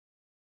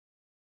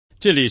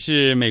这里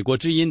是美国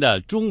之音的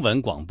中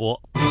文广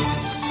播。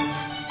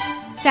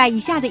在以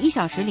下的1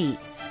小时里，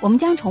我们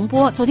将重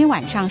播昨天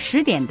晚上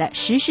10点的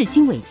时事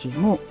经纬节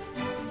目。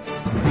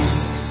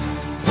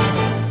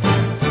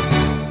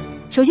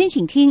首先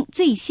请听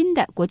最新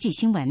的国际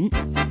新闻。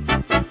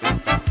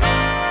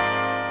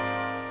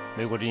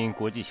美国之音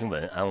国际新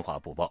闻安华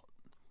播报。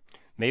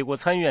美国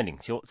参议院领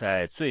袖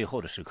在最后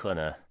的时刻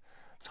呢，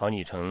草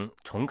拟成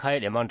重开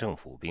联邦政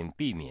府并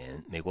避免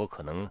美国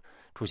可能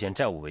出现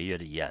债务违约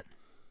的议案。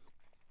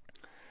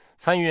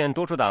参议院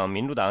多数党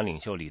民主党领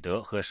袖里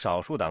德和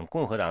少数党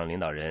共和党领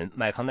导人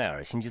麦康奈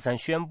尔星期三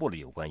宣布了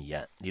有关议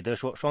案。里德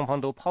说，双方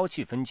都抛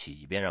弃分歧，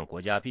以便让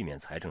国家避免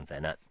财政灾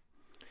难。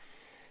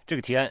这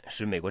个提案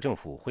使美国政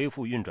府恢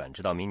复运转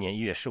直到明年1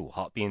月15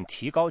号，并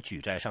提高举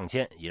债上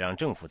限，以让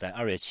政府在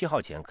2月7号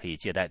前可以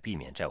借贷，避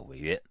免债务违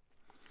约。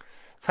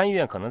参议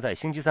院可能在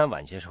星期三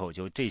晚些时候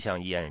就这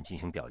项议案进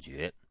行表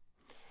决。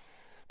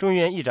众议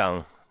院议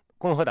长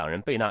共和党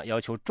人贝纳要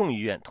求众议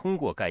院通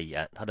过该议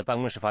案，他的办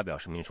公室发表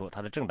声明说，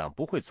他的政党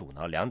不会阻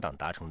挠两党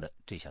达成的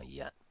这项议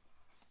案。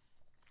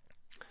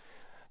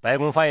白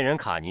宫发言人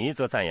卡尼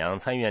则赞扬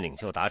参议院领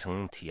袖达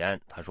成提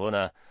案，他说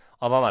呢，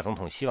奥巴马总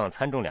统希望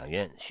参众两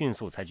院迅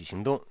速采取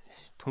行动，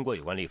通过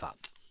有关立法。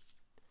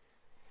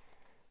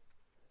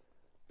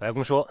白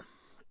宫说，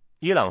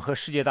伊朗和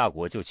世界大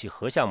国就其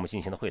核项目进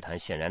行的会谈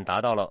显然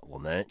达到了我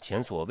们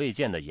前所未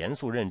见的严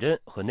肃认真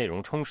和内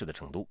容充实的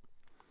程度。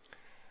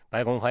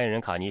白宫发言人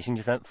卡尼星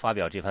期三发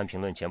表这番评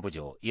论前不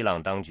久，伊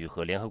朗当局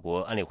和联合国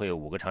安理会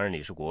5个常任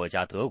理事国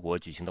加德国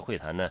举行的会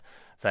谈呢，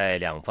在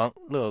两方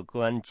乐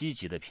观积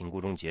极的评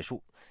估中结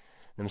束。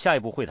那么下一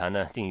步会谈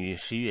呢，定于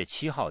11月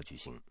7号举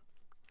行。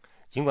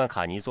尽管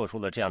卡尼做出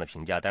了这样的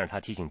评价，但是他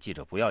提醒记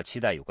者不要期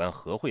待有关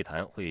核会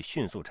谈会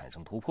迅速产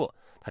生突破。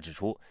他指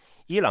出，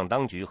伊朗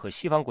当局和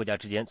西方国家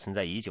之间存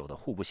在已久的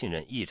互不信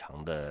任异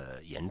常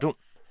的严重。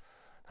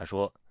他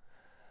说，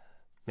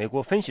美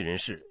国分析人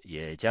士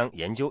也将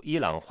研究伊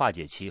朗化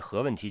解其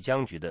核问题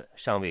僵局的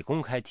尚未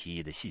公开提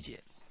议的细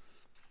节。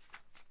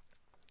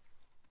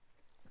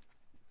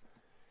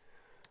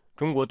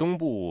中国东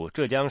部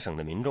浙江省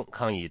的民众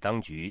抗议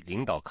当局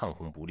领导抗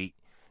洪不力，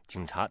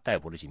警察逮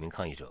捕了几名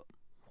抗议者。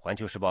环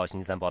球时报星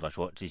期三报道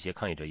说，这些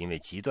抗议者因为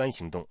极端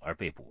行动而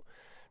被捕，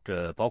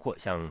这包括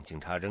向警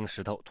察扔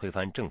石头、推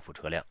翻政府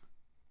车辆。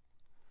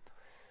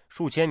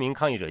数千名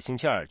抗议者星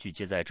期二聚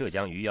集在浙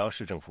江余姚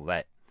市政府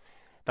外，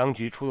当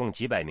局出动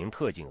几百名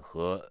特警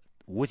和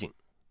武警。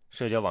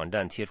社交网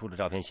站贴出的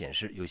照片显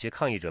示，有些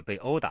抗议者被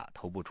殴打，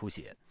头部出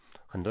血。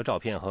很多照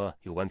片和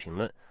有关评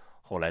论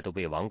后来都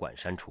被网管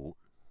删除。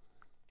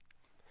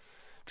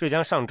浙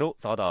江上周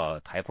遭到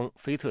台风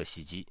菲特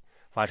袭击，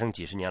发生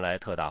几十年来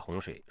特大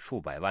洪水，数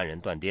百万人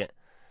断电，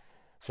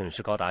损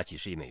失高达几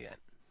十亿美元。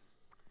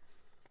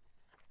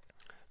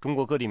中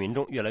国各地民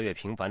众越来越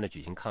频繁地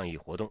举行抗议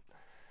活动，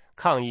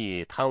抗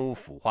议贪污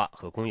腐化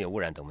和工业污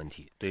染等问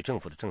题，对政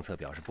府的政策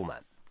表示不满。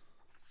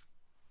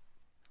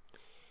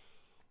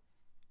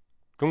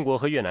中国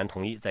和越南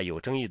同意在有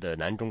争议的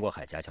南中国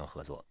海加强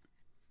合作。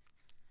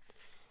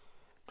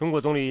中国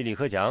总理李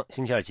克强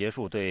星期二结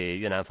束对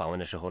越南访问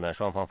的时候呢，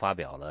双方发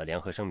表了联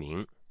合声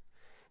明，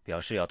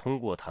表示要通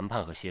过谈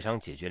判和协商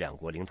解决两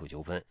国领土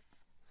纠纷。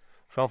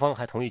双方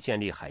还同意建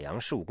立海洋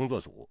事务工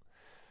作组，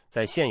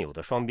在现有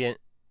的双边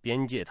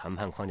边界谈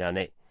判框架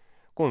内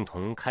共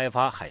同开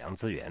发海洋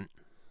资源。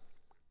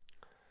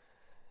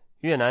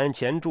越南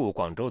前驻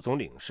广州总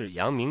领事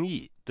杨明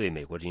义对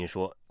美国之音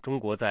说，中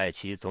国在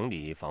其总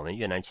理访问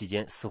越南期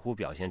间似乎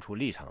表现出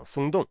立场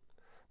松动。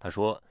他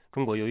说，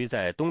中国由于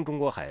在东中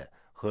国海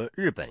和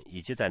日本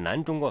以及在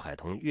南中国海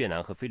同越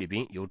南和菲律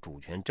宾有主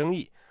权争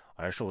议，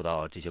而受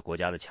到这些国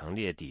家的强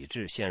烈抵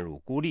制，陷入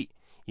孤立，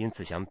因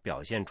此想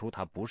表现出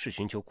它不是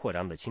寻求扩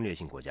张的侵略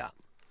性国家。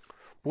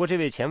不过这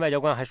位前外交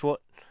官还说，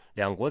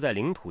两国在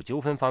领土纠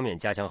纷方面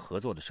加强合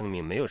作的声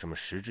明没有什么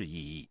实质意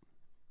义。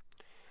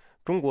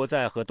中国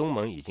在和东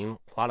盟已经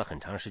花了很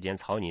长时间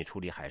草拟处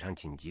理海上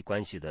紧急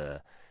关系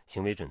的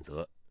行为准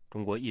则。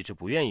中国一直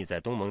不愿意在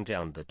东盟这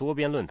样的多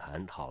边论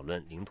坛讨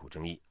论领土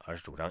争议，而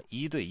是主张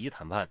1对1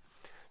谈判，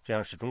这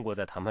样使中国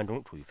在谈判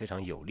中处于非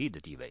常有利的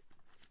地位。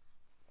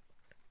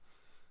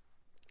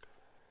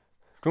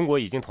中国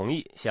已经同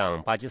意向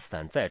巴基斯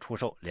坦再出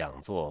售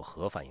2座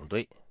核反应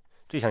堆，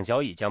这项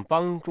交易将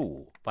帮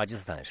助巴基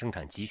斯坦生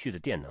产急需的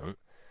电能，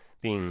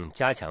并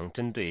加强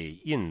针对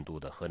印度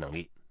的核能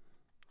力。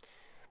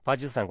巴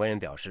基斯坦官员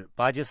表示，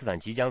巴基斯坦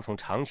即将从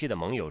长期的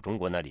盟友中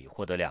国那里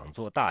获得2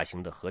座大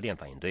型的核电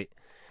反应堆，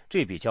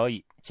这笔交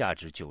易价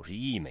值91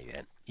亿美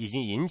元，已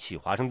经引起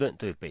华盛顿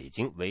对北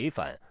京违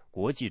反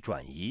国际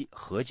转移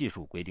核技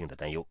术规定的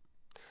担忧。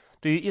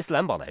对于伊斯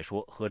兰堡来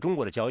说，和中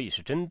国的交易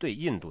是针对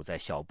印度在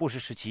小布什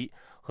时期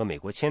和美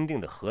国签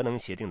订的核能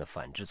协定的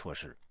反制措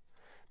施。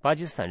巴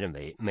基斯坦认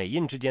为，美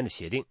印之间的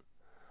协定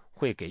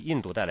会给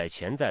印度带来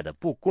潜在的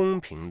不公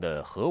平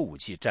的核武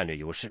器战略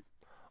优势，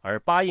而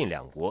巴印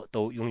两国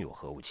都拥有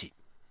核武器。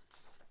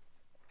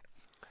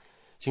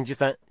星期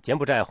三，柬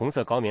埔寨红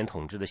色高棉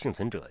统治的幸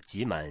存者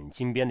挤满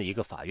金边的一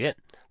个法院，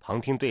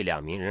旁听对2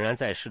名仍然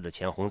在世的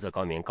前红色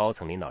高棉高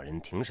层领导人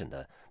庭审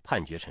的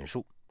判决陈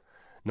述。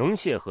农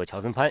谢和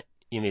乔森潘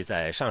因为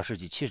在上世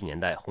纪70年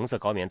代红色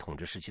高棉统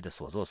治时期的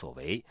所作所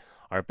为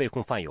而被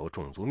控犯有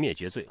种族灭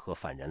绝罪和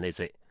反人类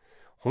罪。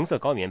红色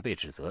高棉被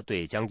指责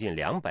对将近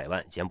200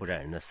万柬埔寨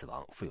人的死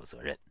亡负有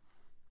责任。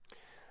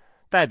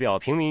代表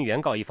平民原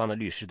告一方的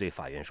律师对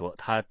法院说，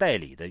他代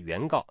理的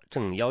原告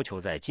正要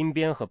求在金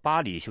边和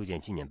巴黎修建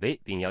纪念碑，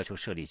并要求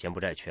设立柬埔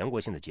寨全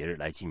国性的节日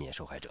来纪念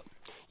受害者。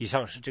以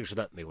上是这个时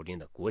段美国之音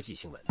的国际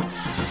新闻。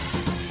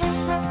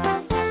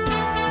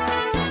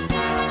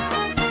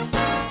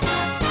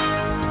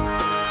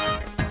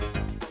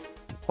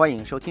欢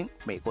迎收听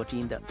美国之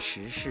音的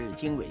时事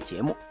经纬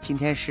节目。今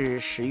天是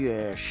10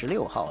月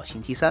16号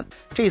星期三。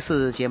这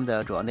次节目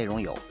的主要内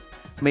容有：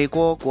美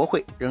国国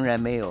会仍然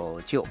没有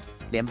就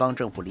联邦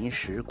政府临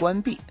时关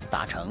闭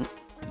达成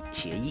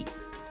协议；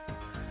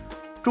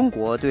中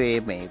国对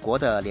美国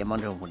的联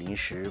邦政府临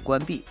时关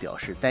闭表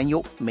示担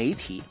忧，媒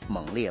体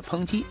猛烈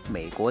抨击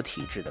美国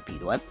体制的弊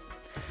端；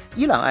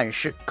伊朗暗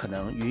示可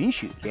能允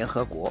许联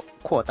合国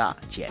扩大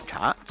检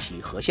查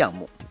其核项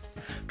目；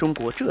中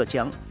国浙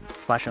江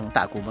发生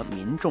大规模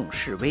民众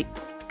示威，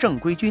正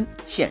规军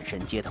现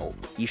身街头。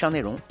以上内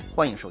容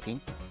欢迎收听。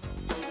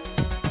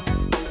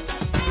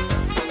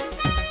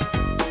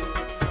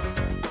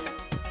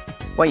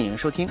欢迎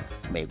收听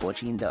美国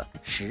之音的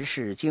时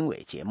事经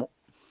纬节目。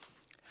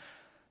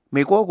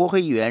美国国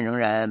会议员仍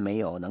然没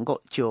有能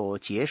够就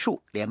结束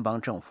联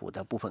邦政府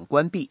的部分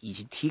关闭以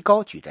及提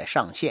高举债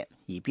上限，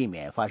以避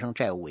免发生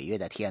债务违约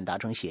的提案达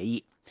成协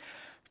议。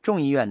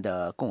众议院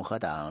的共和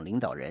党领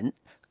导人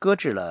搁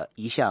置了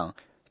一项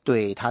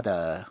对他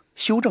的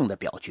修正的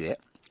表决。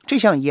这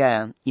项议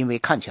案因为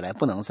看起来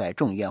不能在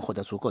众议院获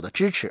得足够的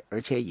支持，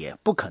而且也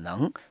不可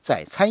能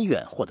在参议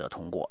院获得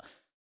通过。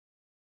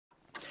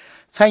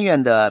参议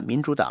院的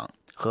民主党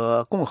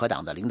和共和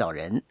党的领导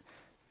人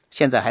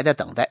现在还在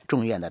等待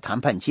众议院的谈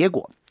判结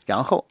果，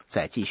然后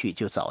再继续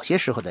就早些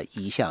时候的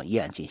一项议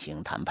案进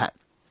行谈判。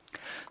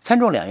参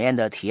众两院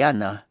的提案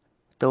呢，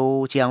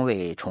都将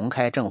为重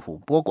开政府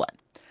拨款，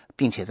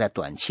并且在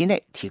短期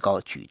内提高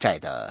举债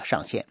的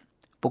上限。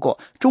不过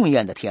众议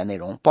院的提案内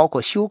容包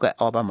括修改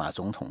奥巴马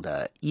总统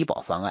的医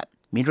保方案，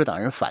民主党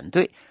人反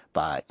对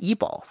把医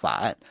保法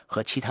案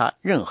和其他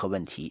任何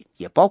问题，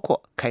也包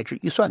括开支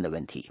预算的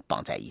问题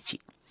绑在一起。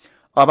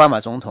奥巴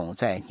马总统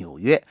在纽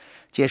约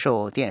接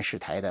受电视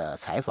台的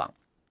采访，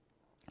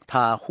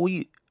他呼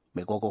吁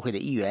美国国会的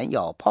议员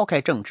要抛开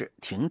政治，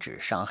停止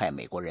伤害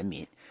美国人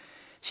民。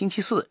星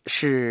期四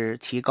是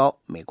提高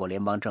美国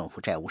联邦政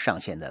府债务上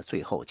限的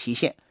最后期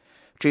限，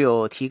只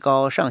有提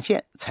高上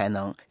限才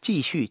能继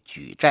续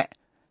举债，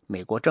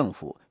美国政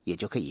府也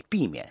就可以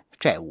避免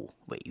债务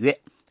违约。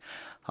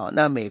好，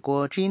那美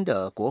国之音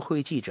的国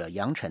会记者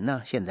杨晨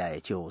呢，现在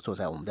就坐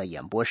在我们的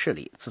演播室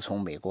里。自从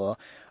美国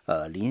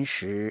临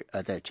时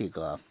的这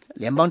个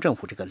联邦政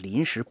府这个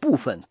临时部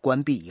分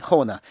关闭以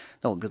后呢，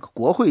那我们这个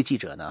国会记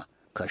者呢，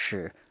可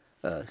是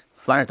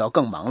反而倒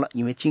更忙了，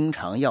因为经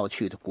常要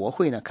去的国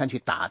会呢，看去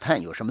打探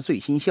有什么最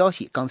新消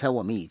息。刚才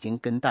我们已经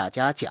跟大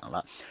家讲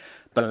了，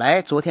本来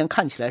昨天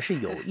看起来是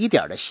有一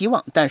点的希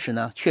望，但是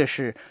呢，却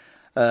是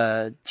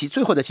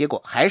最后的结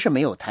果还是没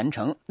有谈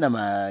成。那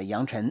么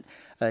杨晨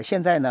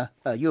现在呢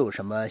又有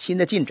什么新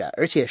的进展？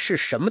而且是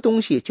什么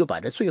东西就把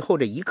这最后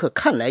这一刻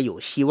看来有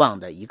希望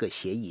的一个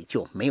协议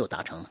就没有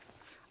达成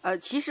呢？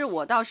其实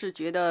我倒是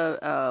觉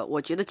得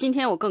我觉得今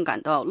天我更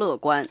感到乐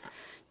观，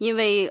因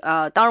为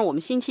当然我们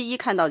星期一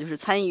看到就是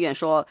参议院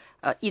说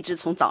一直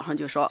从早上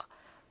就说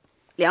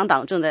两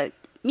党正在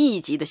密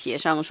集的协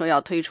商，说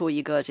要推出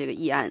一个这个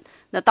议案。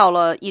那到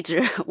了一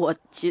直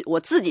我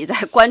自己在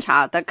观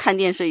察，在看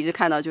电视一直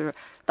看到就是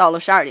到了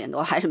12点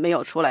多还是没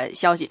有出来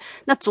消息。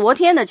那昨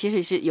天呢，其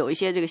实是有一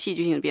些这个戏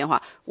剧性的变化，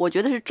我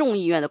觉得是众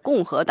议院的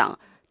共和党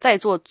在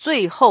做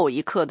最后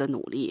一刻的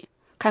努力，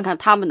看看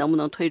他们能不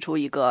能推出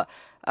一个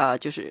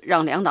就是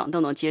让两党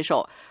都能接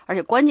受。而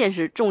且关键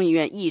是众议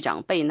院议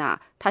长贝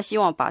纳，他希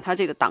望把他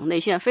这个党内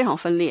现在非常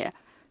分裂，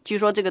据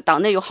说这个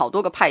党内有好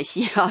多个派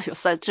系啊，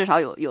至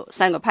少有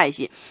3个派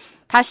系。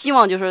他希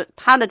望就是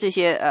他的这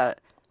些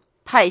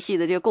派系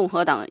的这个共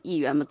和党议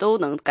员们都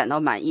能感到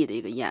满意的一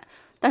个议案，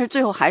但是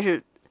最后还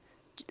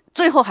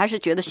是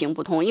觉得行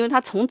不通，因为他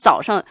从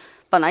早上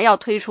本来要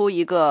推出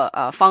一个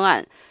方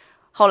案，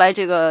后来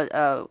这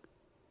个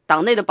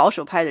党内的保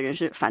守派的人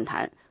士反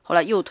弹，后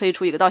来又推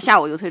出一个，到下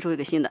午又推出一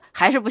个新的，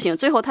还是不行，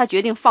最后他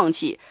决定放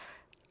弃。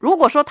如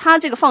果说他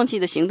这个放弃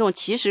的行动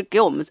其实给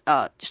我们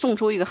送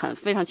出一个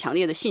非常强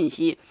烈的信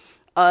息，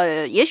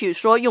也许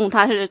说用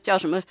他是叫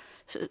什么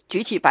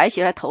举起白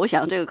旗来投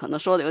降，这个可能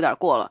说的有点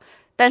过了，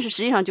但是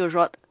实际上就是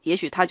说也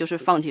许他就是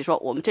放弃，说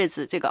我们这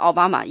次这个奥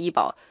巴马医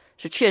保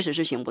是确实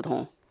是行不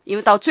通，因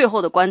为到最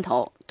后的关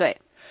头。对，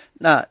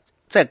那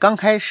在刚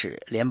开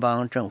始联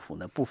邦政府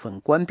呢部分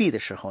关闭的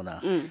时候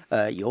呢，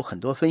有很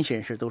多分析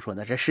人士都说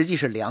呢，这实际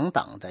是两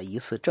党的一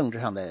次政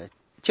治上的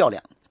较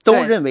量，都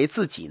认为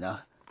自己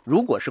呢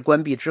如果是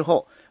关闭之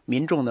后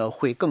民众呢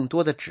会更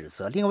多的指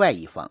责另外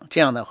一方，这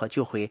样的话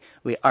就会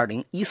为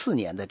2014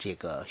年的这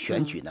个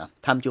选举呢，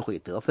他们就会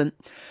得分。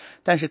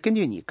但是根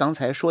据你刚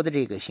才说的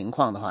这个情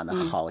况的话呢，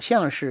好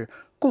像是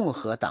共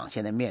和党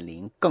现在面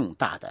临更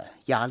大的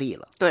压力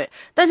了。对，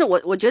但是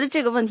我觉得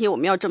这个问题我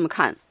们要这么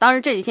看。当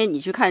然这几天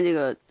你去看这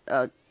个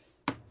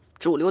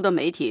主流的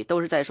媒体都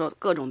是在说，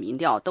各种民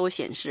调都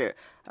显示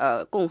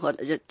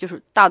就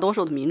是大多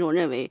数的民众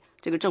认为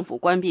这个政府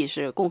关闭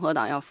是共和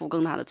党要负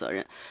更大的责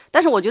任。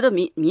但是我觉得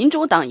民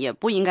主党也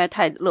不应该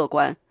太乐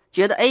观，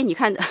觉得你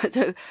看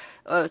这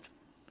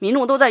民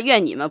众都在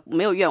怨你们，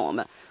没有怨我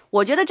们。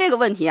我觉得这个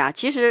问题啊，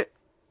其实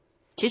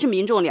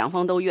民众两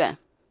方都怨，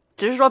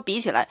只是说比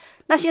起来，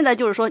那现在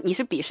就是说你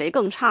是比谁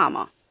更差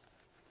吗？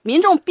民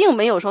众并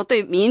没有说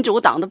对民主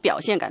党的表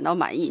现感到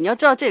满意，你要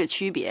知道这个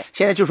区别。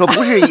现在就说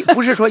不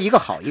是说一个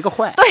好一个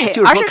坏，对，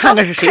就是说看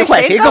看是谁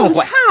坏谁更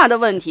坏差的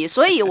问题。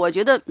所以我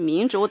觉得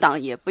民主党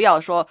也不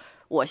要说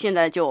我现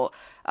在就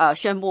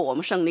宣布我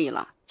们胜利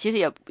了。其实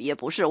也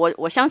不是，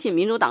我相信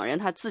民主党人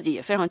他自己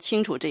也非常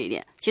清楚这一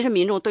点。其实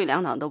民众对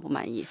两党都不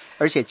满意，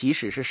而且即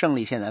使是胜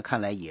利，现在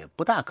看来也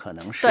不大可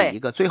能是一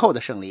个最后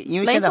的胜利，因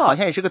为现在好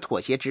像也是个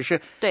妥协，只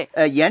是对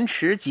延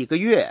迟几个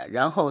月，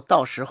然后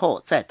到时候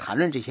再谈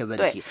论这些问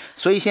题。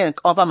所以现在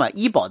奥巴马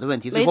医保的问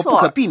题最后不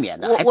可避免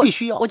的还必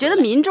须要。我觉得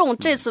民众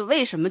这次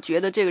为什么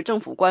觉得这个政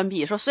府关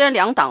闭，说虽然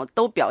两党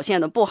都表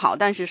现的不好，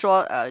但是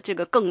说这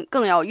个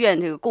更要怨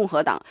这个共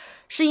和党，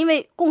是因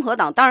为共和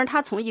党当然他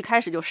从一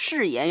开始就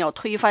誓言要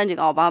推翻这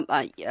个奥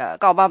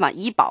巴马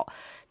医保，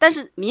但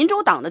是民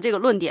主党的这个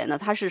论点呢，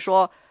他是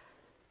说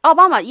奥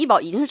巴马医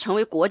保已经是成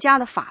为国家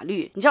的法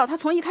律，你知道他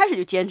从一开始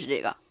就坚持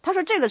这个，他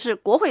说这个是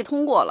国会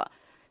通过了，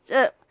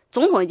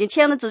总统已经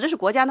签了字，这是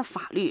国家的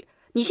法律，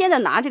你现在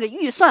拿这个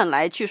预算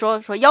来去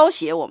说要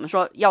挟我们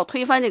说要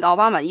推翻这个奥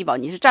巴马医保，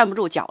你是站不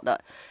住脚的。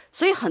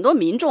所以很多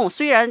民众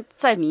虽然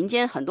在民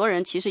间很多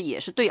人其实也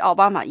是对奥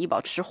巴马医保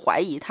持怀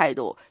疑态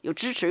度，有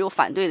支持有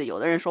反对的，有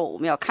的人说我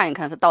们要看一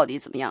看他到底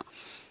怎么样，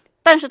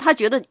但是他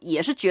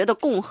也是觉得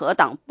共和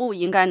党不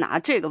应该拿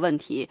这个问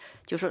题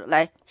就是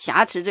来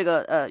挟持这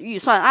个预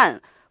算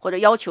案，或者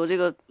要求这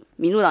个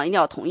民主党一定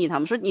要同意他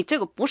们，说你这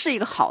个不是一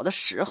个好的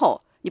时候，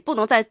你不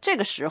能在这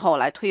个时候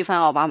来推翻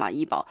奥巴马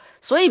医保。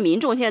所以民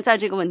众现在在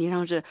这个问题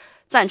上是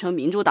赞成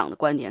民主党的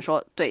观点，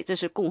说对，这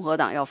是共和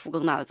党要负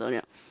更大的责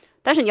任。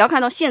但是你要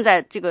看到现在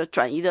这个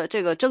转移的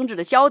这个争执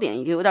的焦点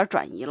已经有点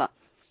转移了，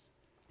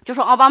就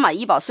说奥巴马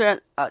医保虽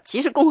然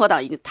其实共和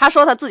党已经他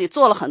说他自己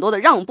做了很多的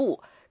让步，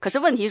可是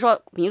问题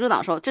说民主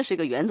党说这是一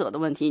个原则的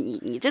问题，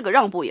你这个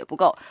让步也不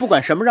够，不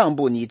管什么让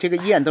步，你这个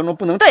议案当中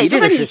不能提这个事情。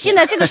对，就是你现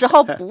在这个时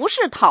候不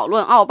是讨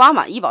论奥巴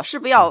马医保是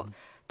不是要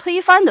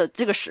推翻的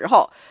这个时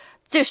候，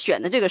这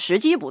选的这个时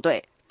机不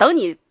对。等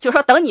你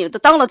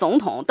当了总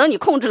统，等你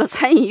控制了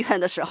参议院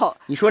的时候，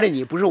你说的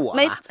你不是我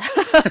吧？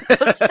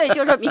对，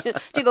就是说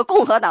这个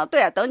共和党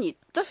对啊，等你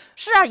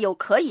是啊，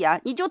可以啊，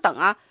你就等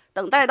啊，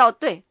等待到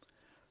对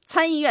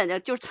参议院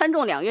就是参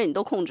众两院你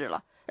都控制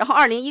了，然后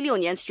2016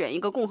年选一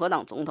个共和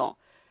党总统，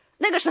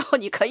那个时候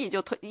你可以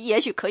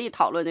也许可以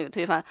讨论这个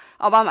推翻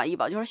奥巴马医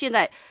保。就是现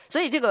在，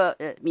所以这个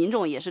民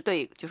众也是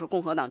对，就是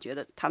共和党觉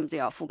得他们这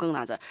要负更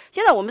大责任。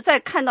现在我们再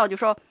看到就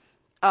是说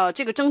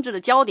这个争执的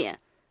焦点，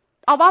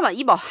奥巴马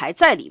医保还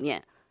在里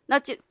面，那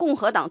这共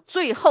和党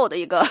最后的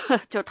一个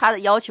就是他的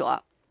要求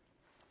啊，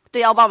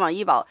对奥巴马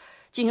医保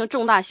进行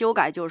重大修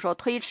改，就是说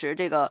推迟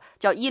这个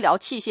叫医疗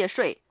器械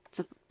税，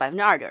这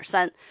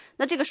 2.3%。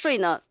那这个税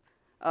呢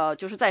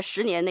就是在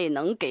10年内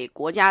能给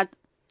国家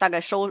大概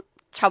收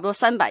差不多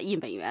300亿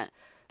美元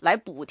来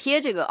补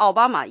贴这个奥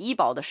巴马医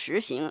保的实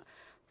行，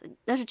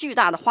那是巨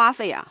大的花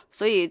费啊，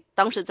所以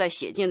当时在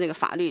写进这个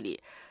法律里。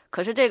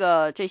可是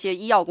这些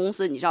医药公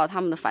司你知道他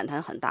们的反弹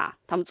很大，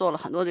他们做了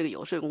很多这个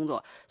游说工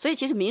作，所以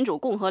其实民主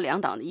共和两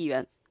党的议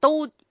员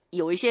都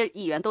有一些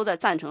议员都在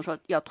赞成说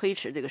要推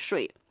迟这个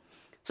税，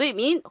所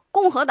以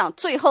共和党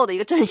最后的一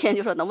个阵线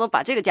就说能不能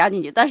把这个加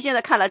进去，但是现在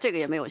看来这个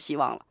也没有希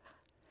望了。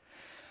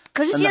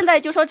可是现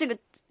在就说这个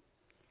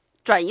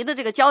转移的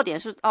这个焦点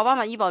是奥巴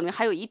马医保里面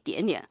还有一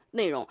点点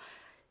内容，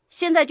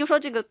现在就说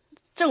这个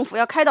政府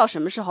要开到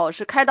什么时候，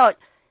是开到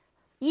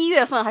1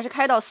月份还是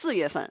开到4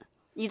月份，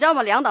你知道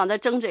吗？两党在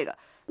争这个。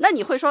那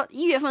你会说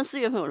1月份4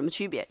月份有什么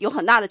区别？有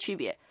很大的区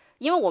别，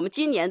因为我们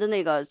今年的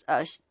那个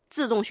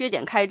自动削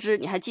减开支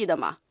你还记得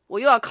吗？我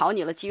又要考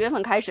你了，几月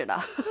份开始的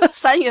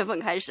？3月份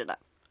开始的。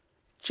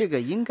这个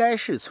应该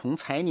是从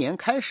财年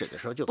开始的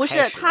时候就开始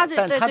了，不是他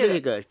但他的这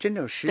个真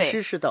正实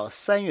施是到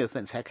3月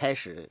份才开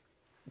始。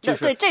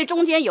对，这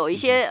中间有一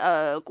些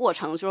过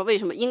程，说为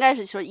什么应该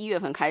是说1月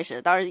份开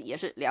始，当然也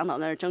是两党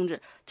在那争执。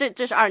这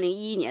是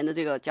2011年的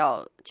这个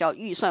叫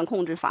预算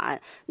控制法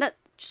案。那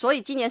所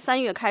以今年3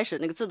月开始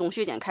那个自动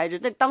削减开支，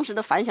那当时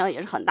的反响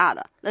也是很大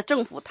的。那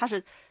政府它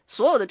是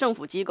所有的政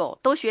府机构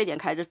都削减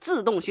开支，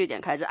自动削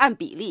减开支，按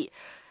比例。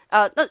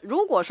那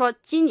如果说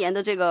今年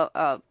的这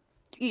个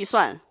预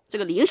算，这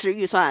个临时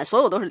预算所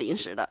有都是临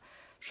时的，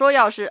说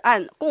要是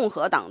按共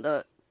和党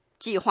的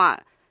计划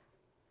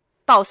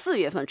到4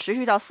月份持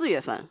续到4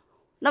月份，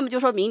那么就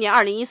说明年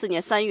2014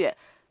年3月，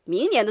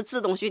明年的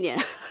自动削减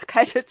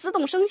开始自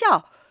动生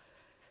效，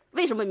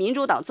为什么民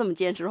主党这么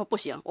坚持说不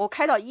行，我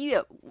开到1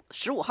月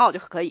15号就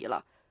可以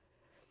了？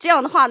这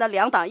样的话呢，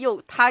两党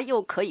他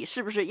又可以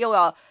是不是又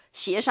要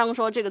协商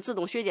说这个自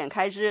动削减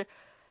开支，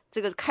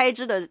这个开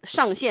支的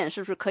上限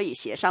是不是可以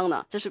协商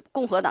呢？这是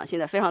共和党现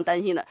在非常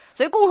担心的。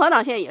所以共和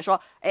党现在也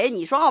说，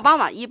你说奥巴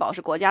马医保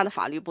是国家的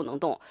法律不能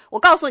动，我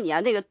告诉你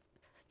啊，那个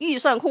预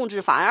算控制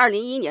法案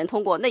2011年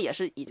通过，那也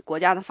是国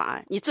家的法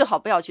案，你最好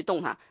不要去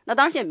动它。那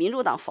当然现在民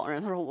主党否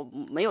认，他说我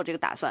没有这个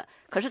打算。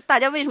可是大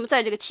家为什么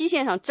在这个期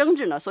限上争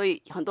执呢？所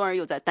以很多人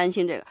又在担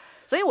心这个。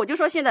所以我就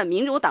说现在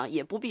民主党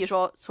也不必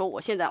说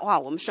我现在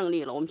我们胜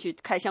利了，我们去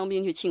开香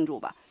槟去庆祝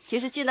吧。其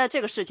实现在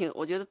这个事情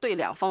我觉得对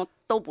两方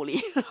都不利。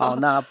好，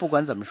那不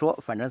管怎么说，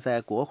反正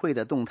在国会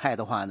的动态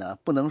的话呢，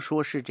不能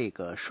说是这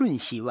个瞬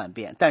息万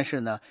变，但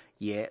是呢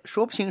也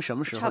说不清什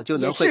么时候就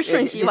能会也是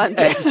瞬息万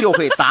变就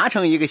会达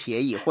成一个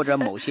协议，或者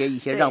某些一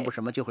些让步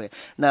什么就会。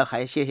那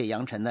还谢谢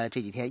杨晨呢，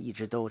这几天一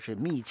直都是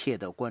密切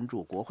的关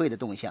注国会的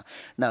动向。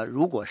那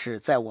如果是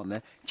在我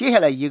们接下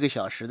来1个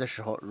小时的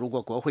时候，如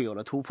果国会有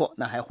了突破，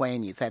那还欢迎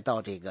你再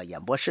到这个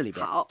演播室里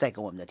边再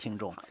给我们的听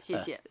众谢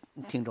谢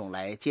听众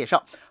来介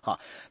绍。好，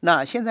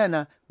那现在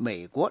呢，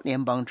美国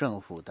联邦政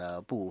府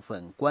的部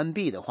分关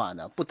闭的话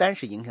呢，不单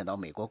是影响到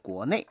美国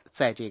国内，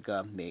在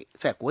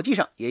国际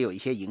上也有一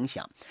些影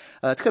响。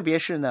特别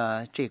是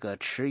呢，这个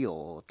持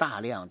有大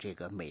量这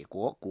个美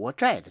国国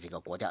债的这个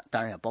国家，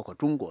当然也包括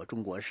中国，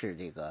中国是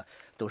这个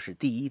都是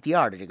第1、第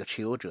2的这个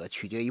持有者，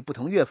取决于不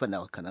同月份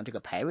呢，可能这个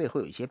排位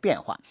会有一些变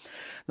化。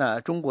那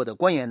中国的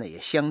官员呢，也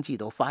相继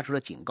都发出了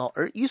警告，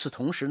而与此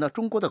同时呢，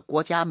中国的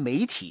国家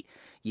媒体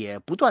也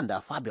不断的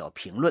发表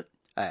评论，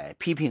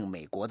批评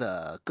美国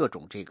的各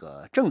种这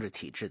个政治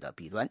体制的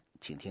弊端。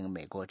请听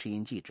美国之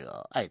音记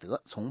者艾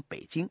德从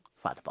北京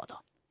发的报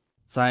道。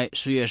在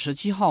10月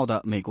17号的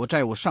美国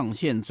债务上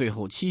限最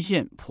后期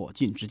限迫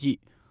近之际，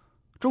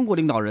中国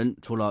领导人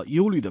除了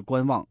忧虑的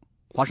观望、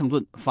华盛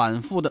顿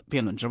反复的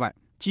辩论之外，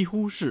几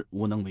乎是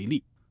无能为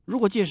力。如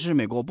果届时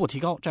美国不提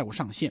高债务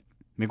上限，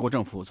美国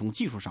政府从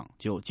技术上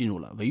就进入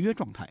了违约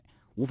状态，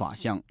无法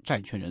向债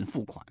权人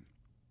付款。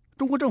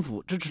中国政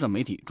府支持的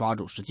媒体抓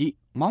住时机，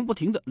忙不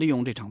停地利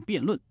用这场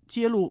辩论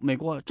揭露美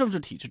国政治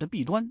体制的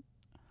弊端。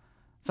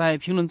在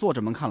评论作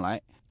者们看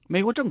来，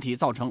美国政体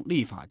造成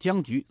立法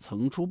僵局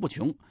层出不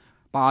穷，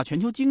把全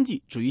球经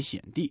济置于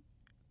险地。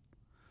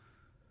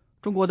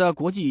中国的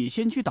国际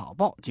先驱导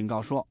报警告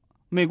说，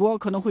美国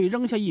可能会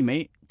扔下一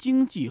枚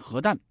经济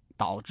核弹，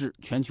导致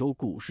全球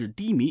股市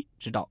低迷，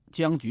直到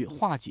僵局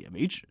化解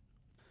为止。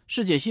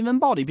世界新闻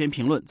报的一篇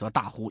评论则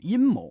大呼阴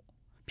谋，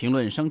评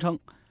论声称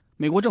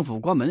美国政府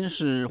关门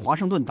是华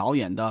盛顿导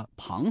演的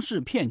庞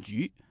氏骗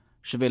局，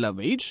是为了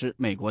维持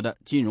美国的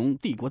金融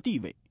帝国地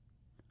位。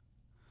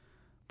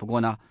不过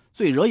呢，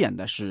最惹眼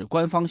的是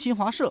官方新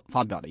华社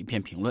发表的一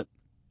篇评论。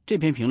这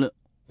篇评论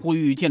呼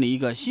吁建立一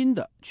个新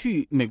的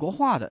去美国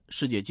化的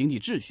世界经济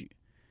秩序。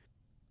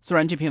虽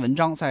然这篇文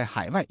章在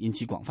海外引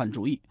起广泛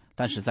注意，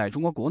但是在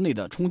中国国内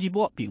的冲击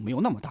波并没有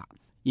那么大，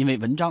因为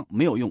文章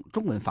没有用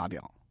中文发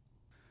表。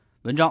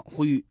文章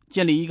呼吁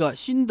建立一个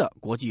新的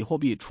国际货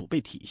币储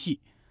备体系，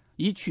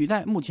以取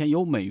代目前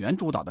由美元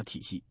主导的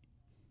体系。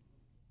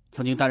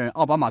曾经担任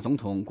奥巴马总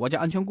统国家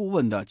安全顾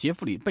问的杰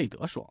弗里·贝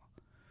德说，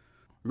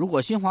如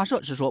果新华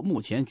社是说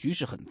目前局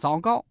势很糟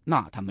糕，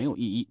那它没有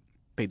意义。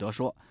贝德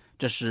说，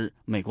这是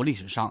美国历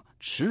史上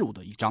耻辱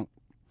的一章。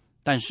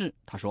但是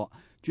他说，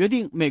决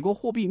定美国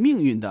货币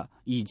命运的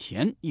以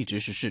前一直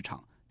是市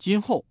场，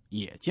今后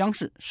也将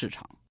是市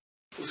场。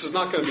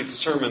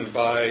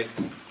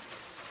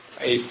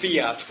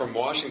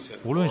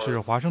无论是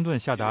华盛顿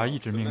下达一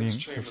纸命令，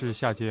还是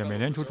下届美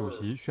联储主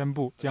席宣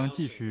布将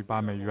继续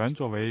把美元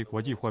作为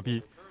国际货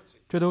币，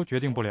这都决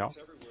定不了，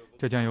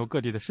这将由各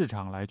地的市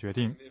场来决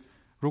定。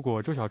如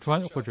果周小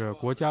川或者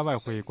国家外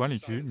汇管理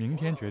局明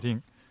天决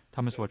定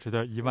他们所持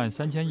的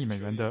13000亿美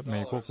元的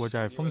美国国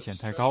债风险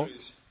太高，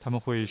他们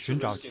会寻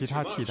找其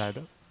他替代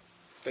的。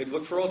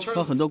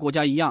和很多国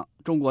家一样，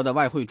中国的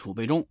外汇储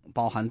备中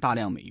包含大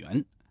量美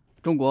元。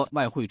中国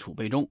外汇储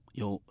备中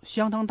有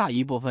相当大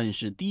一部分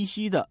是低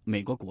息的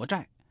美国国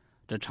债，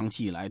这长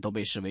期以来都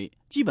被视为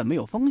基本没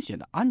有风险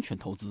的安全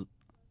投资。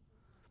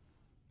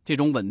这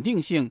种稳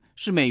定性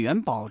是美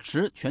元保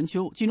持全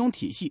球金融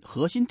体系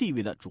核心地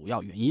位的主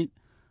要原因，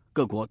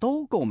各国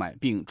都购买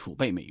并储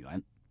备美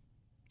元。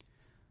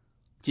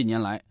近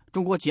年来，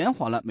中国减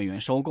缓了美元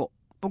收购，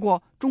不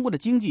过中国的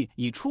经济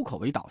以出口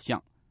为导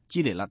向，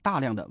积累了大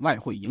量的外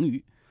汇盈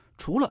余，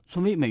除了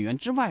存为美元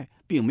之外，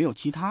并没有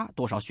其他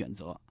多少选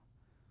择。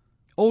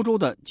欧洲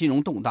的金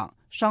融动荡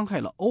伤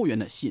害了欧元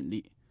的吸引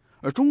力，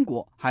而中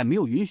国还没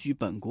有允许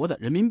本国的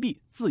人民币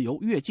自由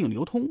越境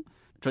流通，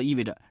这意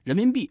味着人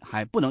民币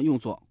还不能用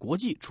作国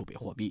际储备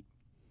货币。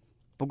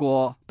不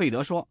过贝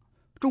德说，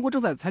中国正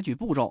在采取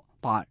步骤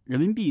把人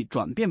民币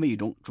转变为一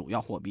种主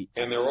要货币。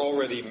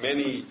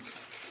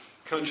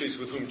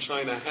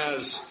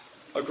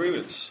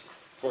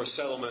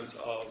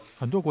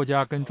很多国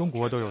家跟中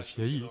国都有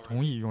协议，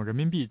同意用人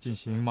民币进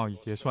行贸易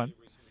结算。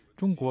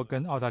中国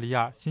跟澳大利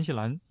亚、新西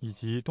兰以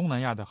及东南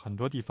亚的很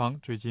多地方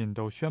最近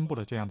都宣布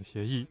了这样的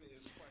协议。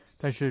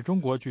但是中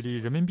国距离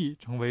人民币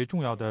成为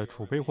重要的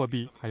储备货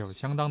币还有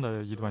相当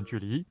的一段距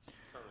离，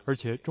而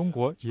且中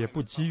国也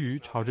不急于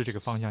朝着这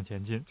个方向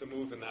前进。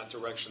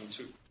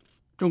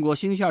中国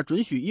星期二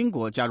准许英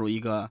国加入一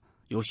个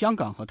由香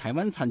港和台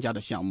湾参加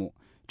的项目，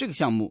这个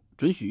项目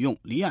准许用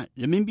离岸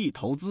人民币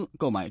投资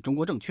购买中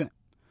国证券。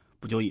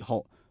不久以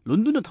后，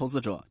伦敦的投资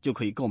者就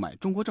可以购买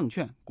中国证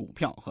券、股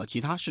票和其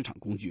他市场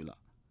工具了。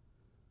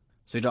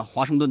随着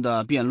华盛顿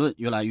的辩论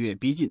越来越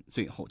逼近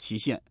最后期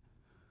限，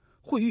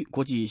惠誉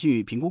国际信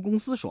誉评估公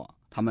司说，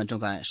他们正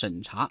在审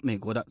查美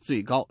国的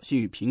最高信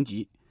誉评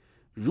级。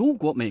如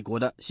果美国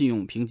的信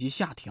用评级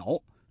下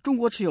调，中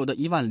国持有的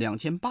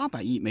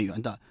12800亿美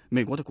元的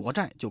美国的国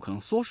债就可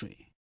能缩水。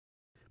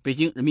北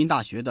京人民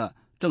大学的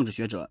政治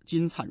学者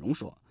金灿荣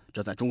说，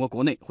这在中国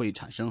国内会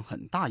产生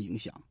很大影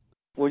响。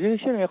我觉得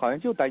现在好像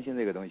就担心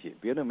这个东西，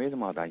别的没什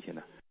么好担心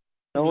的。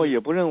然后也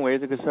不认为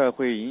这个事儿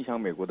会影响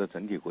美国的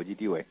整体国际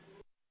地位，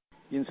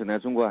因此呢，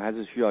中国还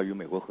是需要与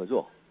美国合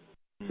作，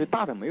所以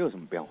大的没有什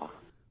么变化。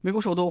美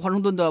国首都华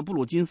盛顿的布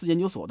鲁金斯研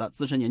究所的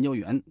资深研究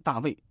员大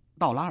卫·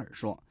道拉尔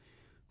说，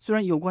虽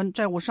然有关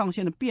债务上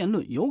限的辩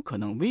论有可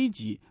能危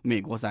及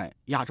美国在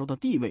亚洲的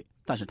地位，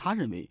但是他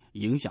认为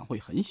影响会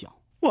很小。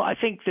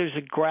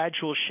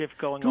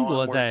中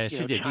国在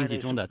世界经济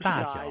中的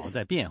大小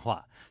在变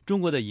化，中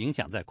国的影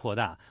响在扩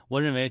大，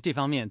我认为这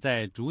方面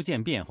在逐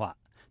渐变化，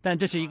但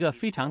这是一个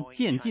非常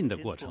渐进的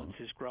过程。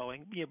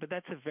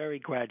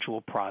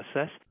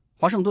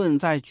华盛顿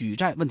在举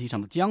债问题上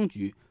的僵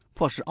局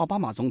迫使奥巴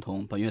马总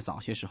统本月早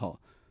些时候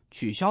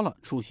取消了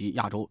出席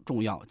亚洲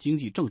重要经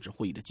济政治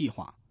会议的计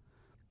划，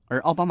而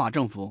奥巴马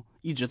政府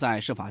一直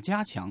在设法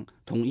加强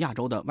同亚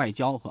洲的外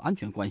交和安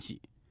全关系。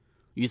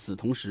与此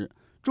同时，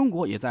中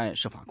国也在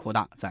设法扩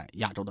大在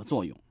亚洲的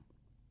作用。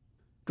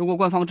中国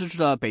官方支持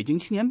的《北京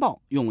青年报》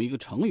用一个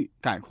成语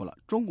概括了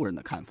中国人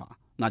的看法，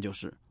那就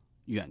是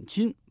远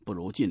亲不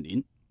如近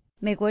邻。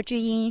美国之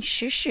音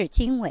时事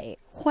经纬，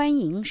欢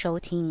迎收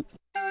听。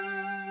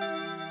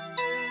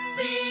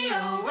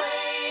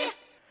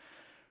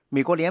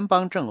美国联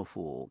邦政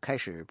府开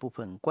始部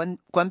分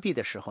关闭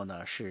的时候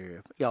呢，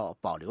是要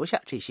保留下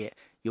这些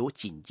有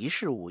紧急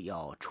事务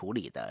要处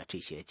理的这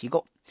些机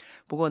构。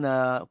不过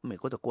呢，美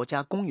国的国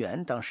家公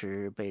园当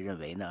时被认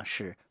为呢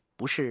是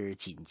不是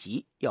紧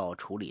急要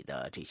处理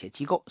的这些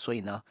机构，所以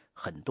呢，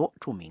很多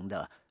著名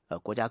的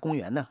国家公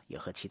园呢也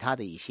和其他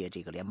的一些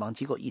这个联邦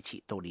机构一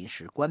起都临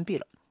时关闭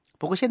了。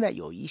不过现在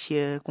有一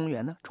些公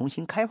园呢重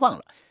新开放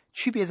了。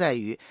区别在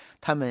于，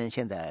他们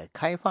现在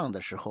开放的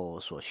时候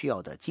所需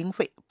要的经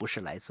费不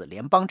是来自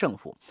联邦政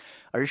府，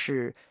而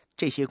是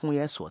这些公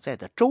园所在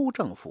的州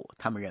政府。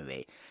他们认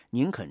为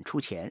宁肯出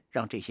钱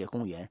让这些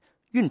公园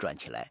运转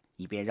起来，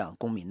以便让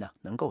公民呢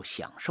能够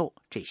享受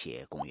这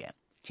些公园。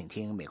请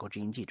听美国之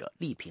音记者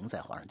丽萍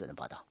在华盛顿的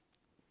报道。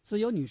自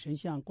由女神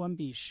像关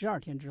闭12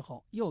天之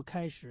后，又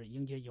开始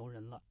迎接游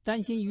人了。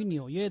担心与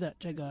纽约的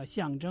这个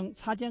象征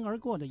擦肩而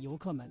过的游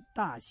客们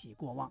大喜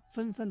过望，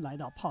纷纷来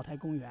到炮台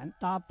公园，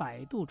搭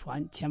摆渡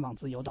船前往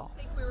自由岛。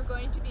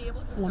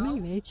我们以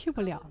为去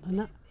不了了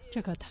呢，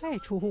这可太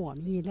出乎我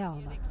们意料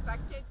了。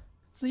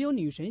自由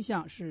女神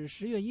像是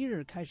10月1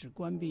日开始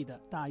关闭的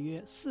大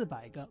约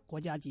400个国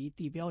家级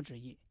地标之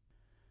一。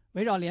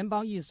围绕联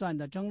邦预算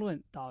的争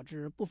论导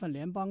致部分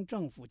联邦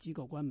政府机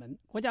构关门，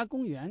国家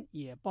公园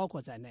也包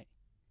括在内。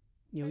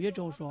纽约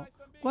州说，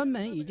关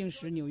门已经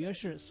使纽约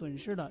市损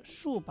失了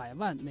数百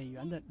万美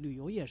元的旅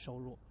游业收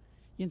入，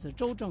因此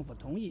州政府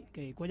同意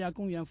给国家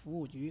公园服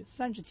务局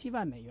37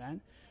万美元，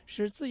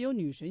使自由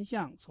女神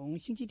像从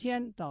星期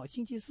天到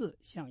星期四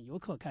向游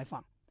客开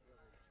放。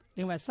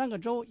另外3个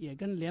州也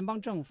跟联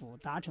邦政府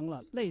达成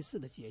了类似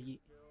的协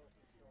议。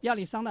亚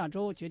利桑那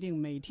州决定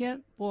每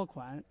天拨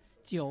款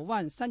9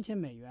万3千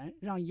美元，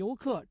让游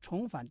客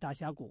重返大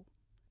峡谷。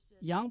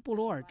杨布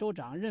罗尔州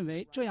长认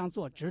为这样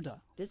做值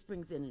得。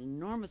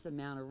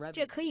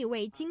这可以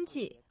为经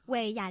济、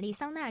为亚利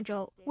桑那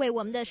州、为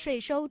我们的税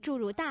收注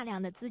入大量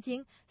的资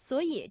金，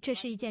所以这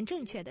是一件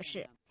正确的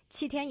事。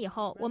7天以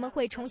后我们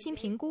会重新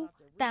评估，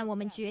但我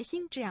们决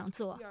心这样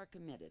做。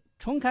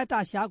重开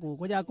大峡谷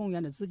国家公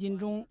园的资金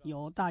中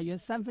有大约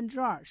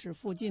2/3是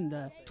附近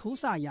的图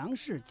萨扬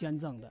市捐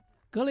赠的。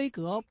格雷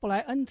格·布莱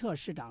恩特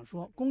市长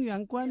说，公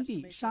园关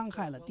闭伤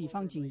害了地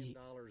方经济。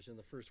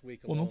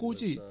我们估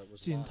计，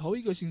仅头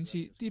1个星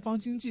期，地方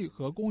经济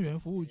和公园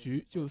服务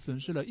局就损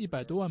失了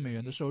100多万美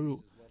元的收入，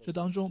这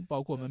当中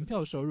包括门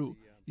票收入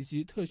以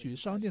及特许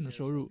商店的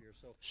收入。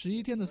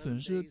11天的损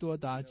失多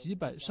达几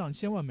百上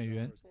千万美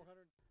元。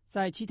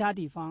在其他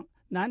地方，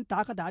南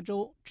达科达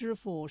州支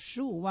付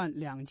15万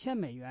2千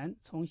美元，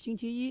从星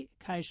期一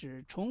开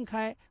始重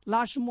开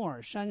拉什莫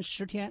尔山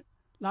10天。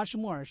拉什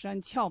莫尔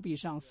山峭壁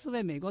上4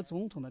位美国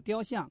总统的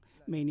雕像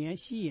每年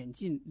吸引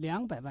近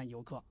200万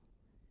游客。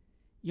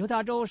犹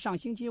他州上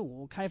星期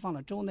五开放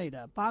了州内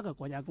的8个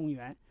国家公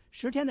园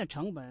，10天的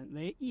成本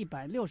为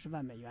160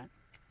万美元。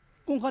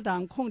共和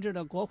党控制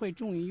的国会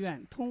众议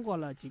院通过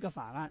了几个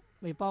法案，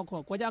为包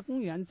括国家公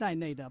园在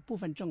内的部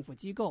分政府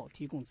机构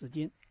提供资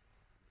金。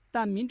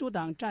但民主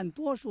党占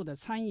多数的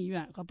参议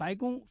院和白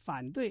宫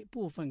反对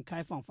部分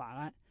开放法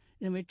案，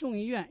认为众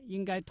议院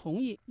应该同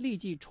意立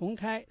即重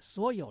开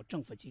所有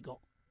政府机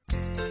构。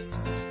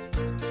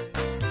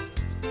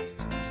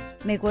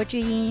美国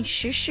之音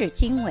时事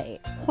经纬，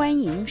欢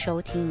迎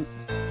收听。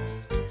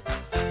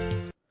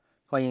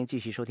欢迎继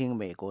续收听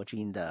美国之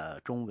音的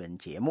中文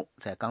节目。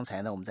在刚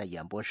才呢，我们在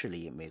演播室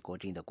里，美国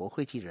之音的国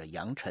会记者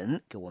杨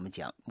晨给我们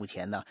讲，目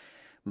前呢，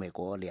美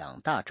国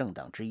两大政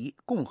党之一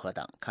共和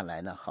党看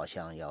来呢，好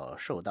像要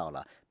受到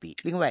了比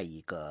另外一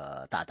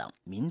个大党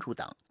民主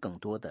党更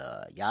多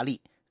的压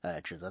力，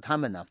指责他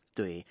们呢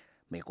对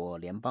美国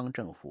联邦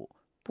政府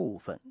部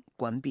分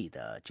关闭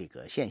的这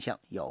个现象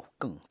要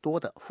更多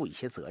的负一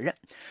些责任。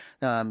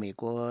那美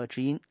国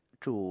之音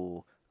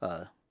驻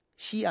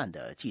西岸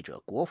的记者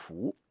国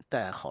福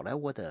在好莱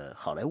坞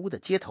的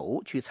街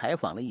头去采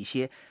访了一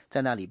些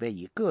在那里边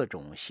以各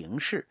种形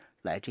式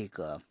来这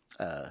个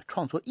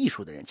创作艺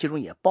术的人，其中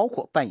也包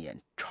括扮演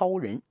超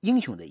人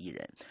英雄的艺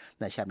人。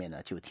那下面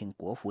呢，就听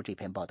国福这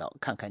篇报道，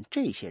看看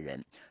这些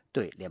人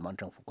对联邦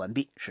政府关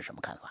闭是什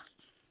么看法。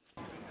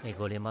美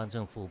国联邦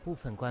政府部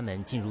分关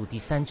门进入第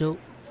3周，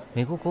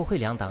美国国会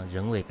两党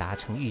仍未达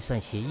成预算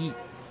协议。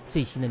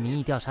最新的民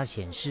意调查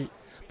显示，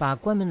把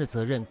关门的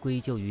责任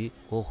归咎于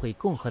国会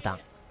共和党、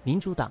民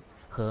主党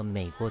和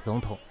美国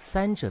总统，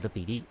三者的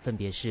比例分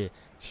别是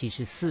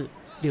74、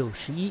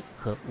61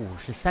和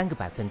53个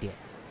百分点。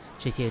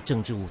这些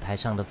政治舞台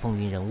上的风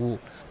云人物，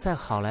在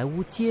好莱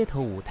坞街头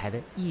舞台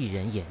的艺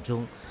人眼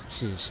中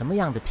是什么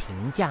样的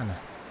评价呢？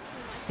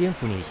蝙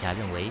蝠女侠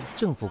认为，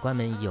政府关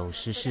门有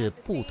时是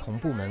不同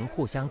部门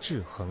互相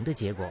制衡的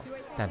结果，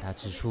但她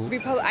指出，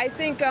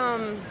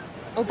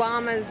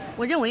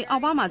我认为奥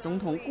巴马总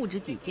统固执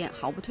己见，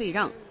毫不退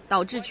让，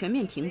导致全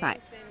面停摆。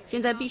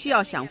现在必须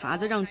要想法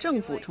子让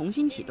政府重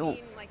新启动。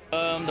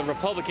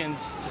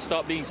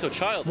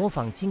模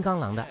仿金刚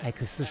狼的艾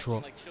克斯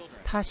说，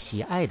他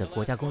喜爱的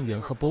国家公园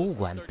和博物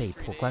馆被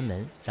迫关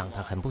门，让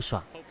他很不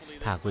爽。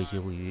他归咎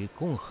于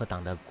共和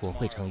党的国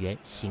会成员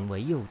行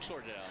为幼稚。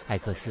艾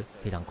克斯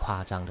非常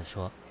夸张地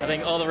说，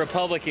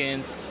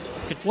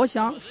我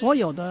想所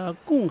有的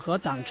共和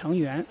党成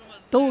员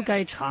都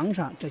该尝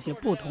尝这些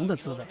不同的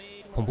滋味。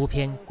恐怖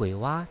片《鬼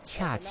娃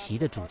恰奇》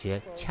的主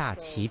角恰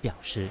奇表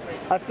示，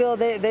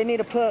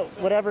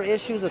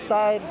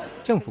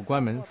政府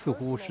关门似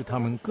乎是他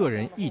们个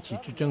人意气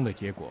之争的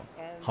结果，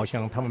好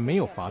像他们没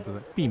有法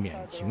子避免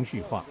情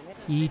绪化。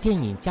以电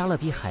影《加勒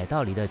比海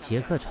盗》里的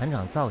杰克船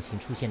长造型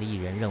出现的艺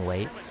人认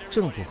为，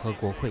政府和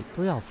国会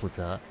都要负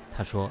责。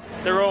他说，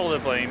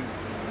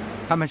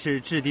他们是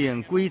制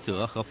定规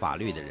则和法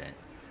律的人，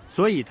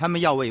所以他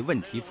们要为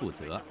问题负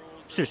责。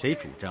是谁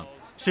主政，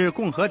是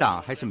共和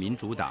党还是民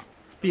主党，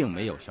并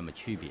没有什么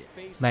区别。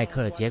迈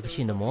克尔·杰克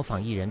逊的模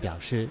仿艺人表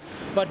示，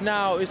不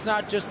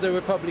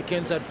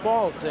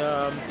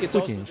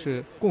仅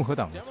是共和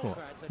党的错，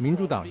民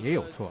主党也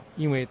有错，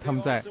因为他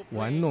们在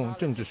玩弄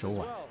政治手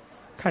腕，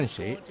看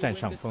谁占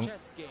上风。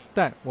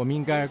但我们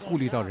应该顾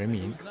虑到人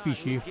民必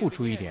须付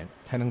出一点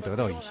才能得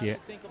到一些，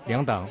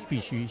两党必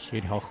须协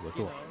调合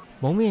作。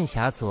蒙面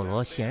侠佐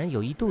罗显然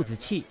有一肚子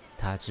气，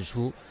他指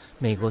出，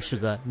美国是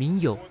个民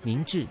有、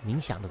民治、民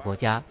享的国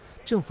家，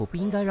政府不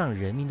应该让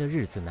人民的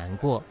日子难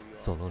过。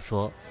佐罗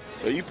说，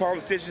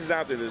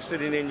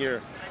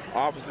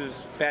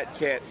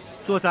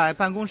坐在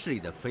办公室里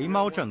的肥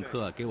猫政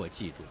客，给我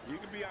记住，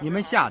你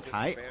们下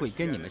台会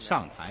跟你们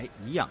上台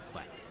一样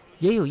快。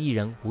也有艺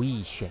人无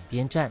意选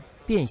边站，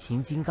变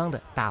形金刚的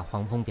大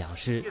黄蜂表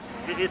示，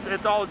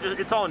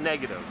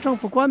政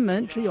府关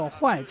门只有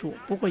坏处，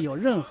不会有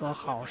任何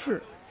好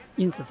事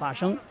因此发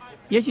生。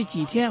也许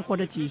几天或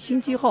者几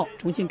星期后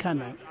重新开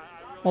门，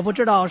我不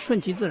知道，顺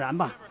其自然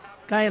吧，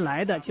该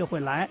来的就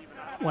会来，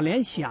我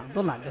连想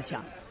都懒得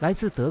想。来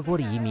自德国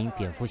的移民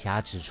蝙蝠侠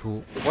指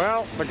出，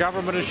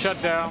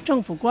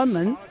政府关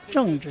门，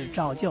政治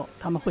照旧，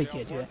他们会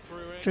解决。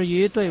至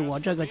于对我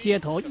这个街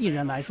头艺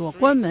人来说，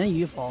关门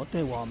与否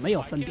对我没有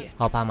分别。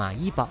奥巴马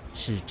医保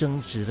是争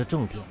执的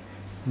重点。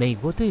美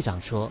国队长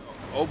说，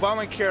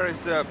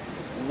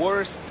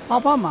奥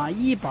巴马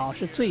医保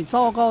是最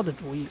糟糕的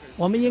主意，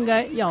我们应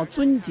该要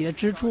遵节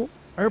支出，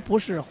而不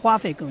是花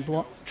费更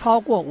多，超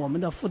过我们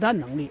的负担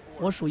能力。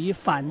我属于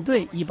反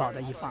对医保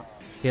的一方。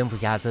蝙蝠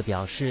侠则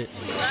表示，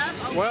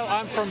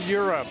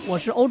我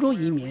是欧洲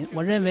移民，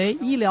我认为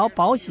医疗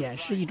保险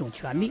是一种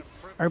权利，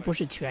而不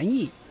是权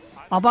益。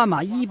奥巴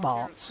马医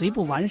保虽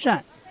不完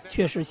善，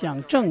却是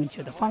向正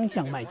确的方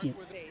向迈进。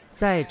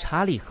在《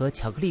查理和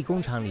巧克力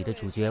工厂》里的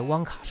主角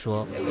汪卡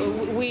说，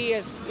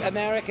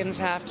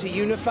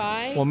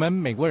我们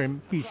美国人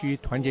必须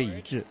团结一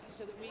致，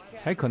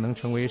才可能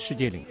成为世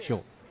界领袖。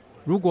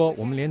如果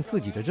我们连自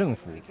己的政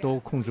府都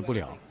控制不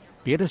了，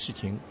别的事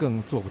情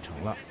更做不成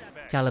了。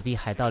加勒比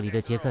海盗里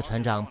的杰克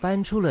船长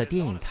搬出了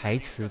电影台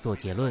词做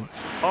结论，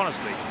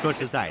说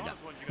实在的，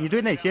你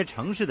对那些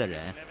城市的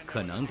人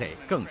可能得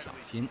更小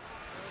心，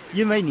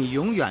因为你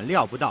永远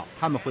料不到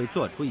他们会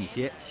做出一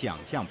些想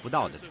象不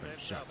到的蠢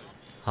事。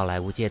好莱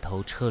坞街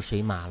头车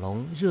水马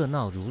龙，热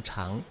闹如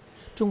常。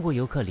中国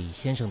游客李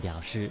先生表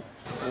示，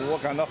我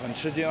感到很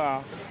吃惊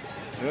啊，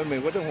因为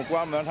美国政府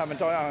关门，他们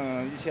照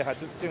样一切还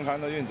正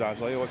常的运转，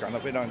所以我感到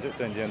非常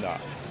震惊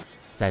的。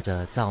在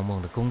这造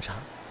梦的工厂，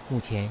目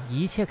前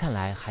一切看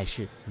来还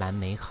是蛮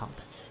美好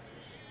的。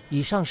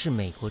以上是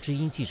美国之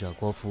音记者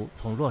国福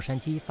从洛杉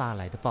矶发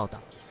来的报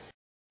道。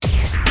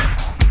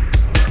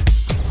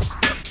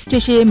这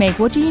是美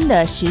国之音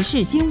的时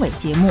事经纬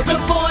节目。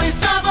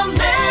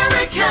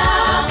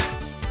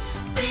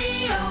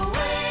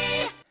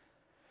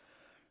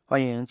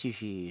欢迎继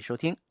续收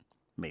听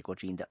美国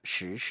之音的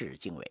时事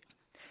经纬。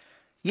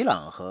伊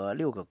朗和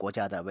6个国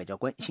家的外交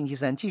官星期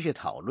三继续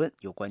讨论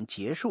有关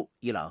结束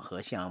伊朗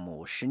核项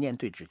目10年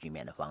对峙局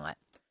面的方案。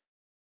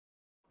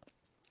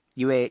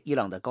一位伊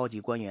朗的高级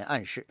官员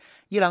暗示，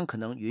伊朗可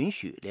能允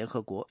许联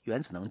合国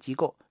原子能机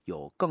构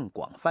有更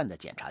广泛的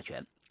检察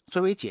权，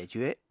作为解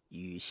决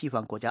与西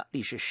方国家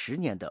历时10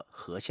年的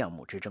核项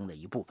目之争的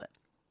一部分。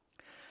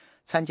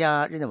参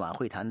加日内瓦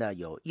会谈的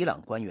有伊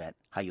朗官员，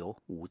还有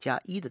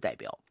5+1的代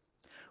表。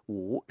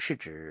5是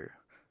指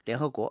联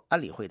合国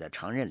安理会的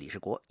常任理事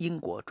国英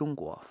国、中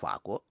国、法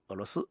国、俄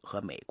罗斯和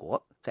美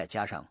国，再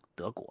加上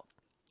德国。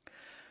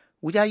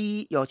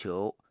5+1要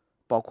求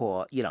包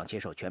括伊朗接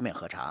受全面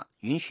核查，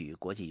允许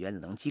国际原子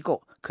能机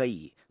构可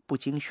以不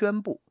经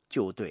宣布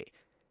就对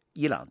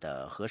伊朗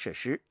的核设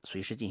施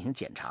随时进行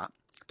检查，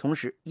同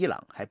时伊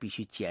朗还必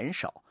须减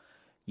少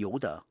铀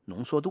的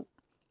浓缩度。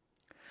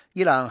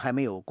伊朗还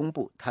没有公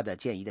布他的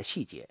建议的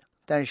细节，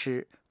但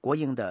是国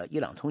营的伊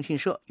朗通讯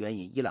社援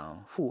引伊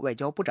朗副外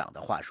交部长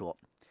的话说，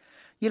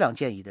伊朗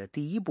建议的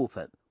第一部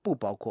分不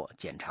包括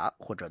检查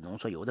或者浓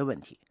缩铀的问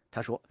题。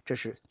他说这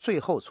是最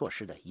后措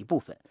施的一部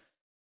分。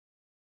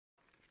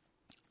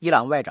伊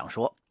朗外长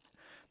说，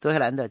德黑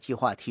兰的计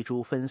划提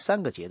出分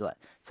3个阶段，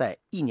在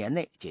1年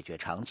内解决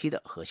长期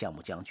的核项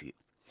目僵局。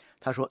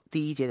他说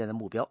第一阶段的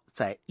目标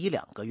在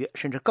1-2个月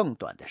甚至更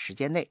短的时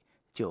间内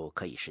就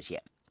可以实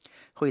现。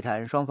会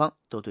谈双方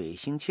都对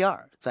星期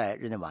二在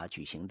日内瓦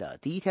举行的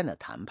第一天的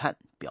谈判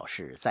表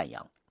示赞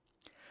扬。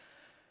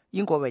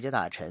英国外交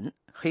大臣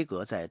黑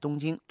格在东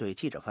京对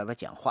记者发表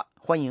讲话，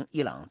欢迎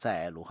伊朗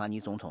在鲁哈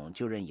尼总统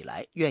就任以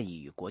来愿意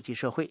与国际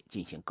社会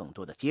进行更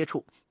多的接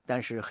触，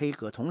但是黑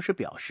格同时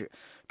表示，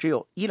只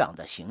有伊朗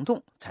的行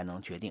动才能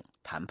决定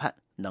谈判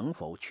能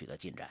否取得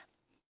进展。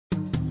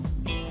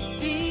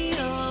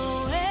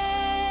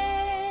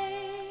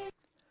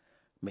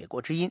美国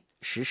之音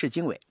时事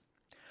经纬。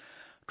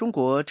中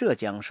国浙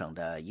江省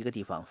的一个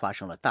地方发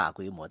生了大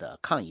规模的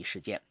抗议事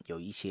件，有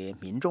一些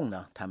民众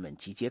呢，他们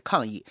集结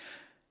抗议，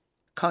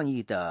抗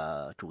议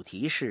的主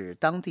题是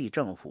当地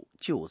政府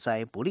救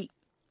灾不力。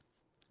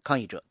抗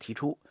议者提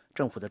出，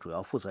政府的主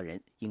要负责人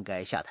应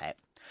该下台，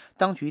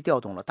当局调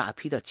动了大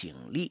批的警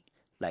力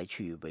来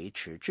去维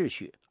持秩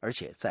序，而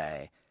且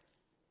在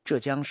浙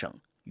江省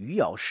余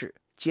姚市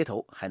街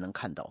头还能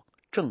看到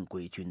正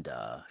规军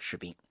的士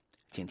兵。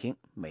请听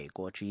美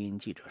国之音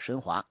记者申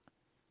华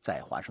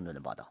在华盛顿的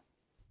报道。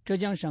浙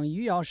江省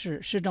余姚市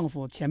市政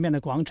府前面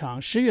的广场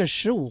10月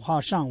15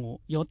号上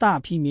午有大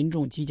批民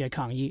众集结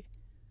抗议，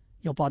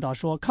有报道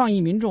说抗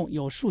议民众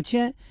有数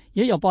千，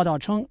也有报道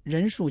称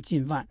人数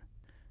近万。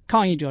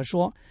抗议者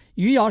说，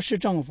余姚市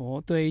政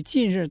府对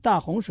近日大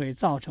洪水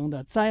造成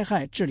的灾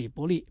害治理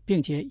不力，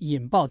并且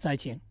引爆灾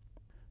情。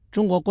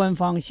中国官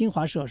方新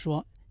华社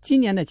说，今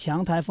年的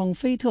强台风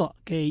菲特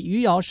给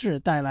余姚市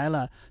带来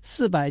了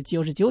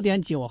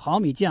 499.9 毫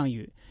米降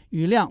雨，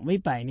雨量为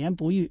100年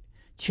不遇，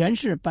全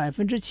市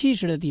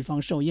 70% 的地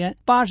方受淹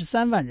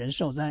，83万人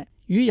受灾，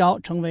余姚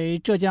成为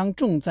浙江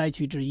重灾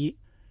区之一。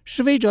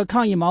示威者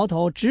抗议矛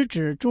头直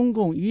指中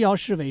共余姚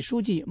市委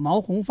书记毛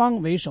红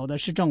芳为首的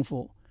市政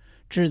府，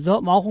指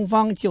责毛红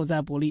芳救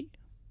灾不力。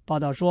报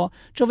道说，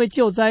这位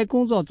救灾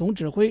工作总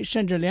指挥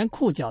甚至连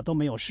裤脚都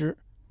没有湿。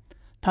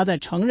他在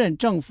承认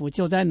政府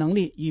救灾能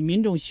力与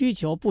民众需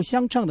求不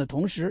相称的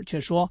同时，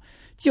却说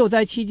救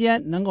灾期间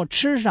能够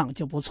吃上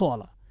就不错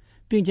了，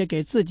并且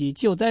给自己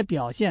救灾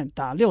表现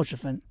打60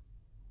分。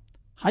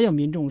还有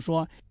民众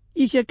说，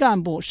一些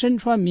干部身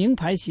穿名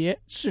牌鞋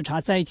视察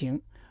灾情，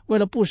为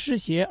了不湿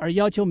鞋而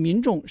要求民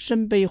众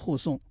身背护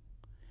送。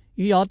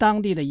余姚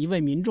当地的一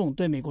位民众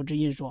对美国之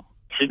音说，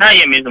其他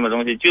也没什么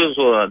东西，就是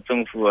说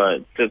政府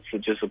这次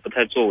就是不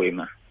太作为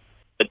嘛。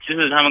其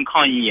实他们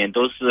抗议也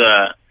都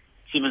是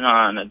基本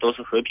上呢都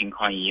是和平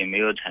抗议，也没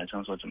有产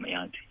生说怎么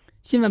样的。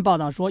新闻报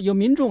道说，有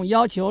民众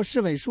要求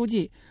市委书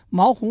记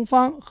毛红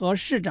芳和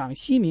市长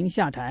西明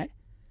下台。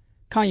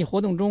抗议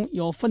活动中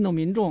有愤怒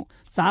民众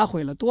砸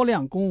毁了多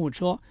辆公务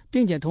车，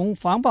并且同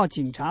防暴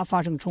警察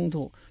发生冲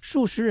突，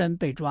数十人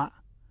被抓。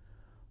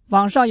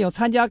网上有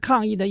参加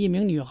抗议的一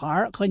名女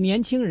孩和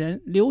年轻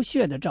人流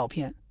血的照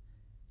片。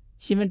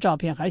新闻照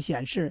片还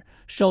显示，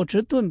手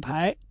持盾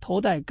牌、头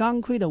戴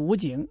钢盔的武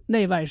警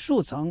内外数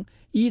层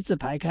一字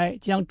排开，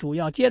将主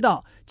要街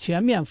道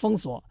全面封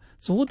锁，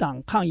阻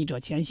挡抗议者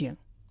前行。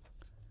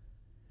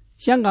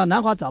香港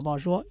南华早报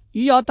说，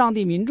余姚当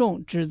地民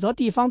众指责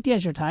地方电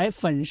视台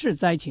粉饰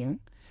灾情，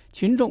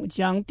群众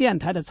将电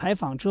台的采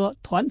访车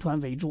团团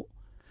围住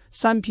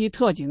，3批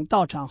特警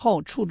到场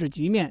后处置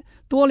局面，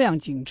多辆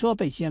警车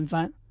被掀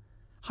翻。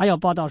还有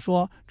报道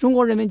说，中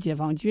国人民解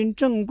放军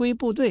正规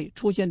部队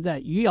出现在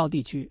余姚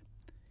地区。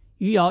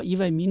余姚一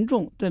位民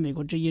众对美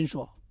国之音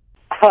说：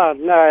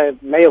那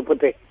没有部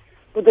队，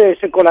部队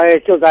是过来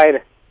救灾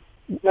的，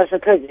那是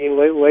特警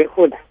维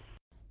护的。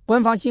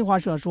官方新华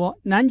社说，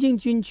南京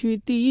军区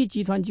第一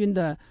集团军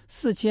的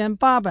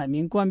4800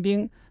名官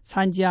兵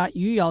参加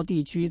余姚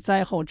地区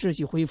灾后秩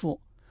序恢复，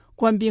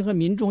官兵和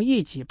民众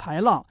一起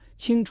排涝、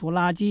清除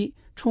垃圾、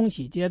冲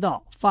洗街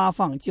道、发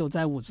放救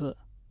灾物资。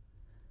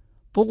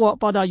不过，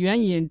报道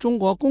援引中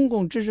国公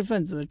共知识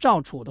分子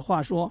赵楚的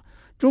话说，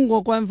中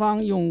国官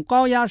方用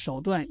高压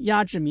手段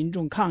压制民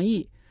众抗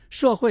议，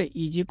社会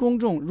以及公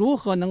众如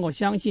何能够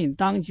相信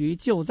当局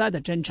救灾的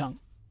真诚？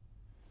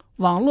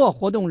网络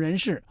活动人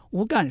士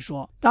吴干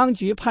说，当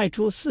局派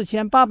出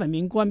4800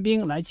名官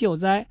兵来救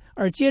灾，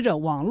而接着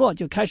网络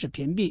就开始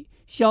屏蔽，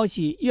消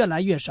息越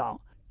来越少，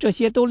这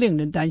些都令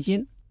人担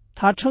心。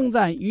他称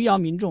赞余姚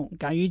民众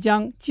敢于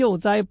将救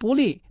灾不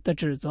力的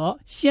指责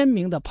鲜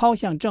明地抛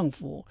向政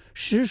府，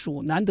实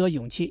属难得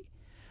勇气。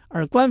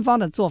而官方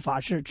的做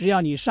法是，只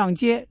要你上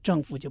街，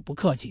政府就不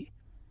客气。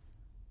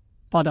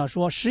报道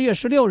说，10月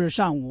16日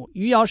上午，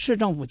余姚市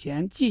政府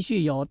前继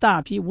续有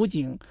大批武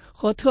警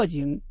和特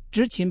警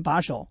执勤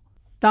把守。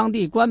当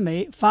地官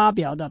媒发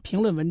表的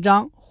评论文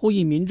章呼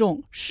吁民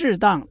众适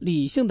当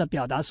理性地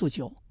表达诉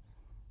求。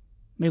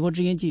美国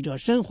之音记者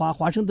申华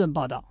华盛顿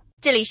报道。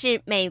这里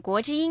是美国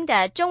之音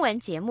的中文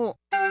节目。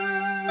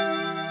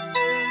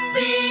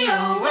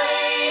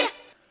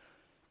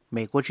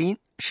美国之音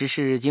时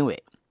事经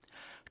纬，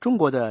中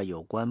国的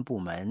有关部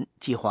门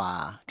计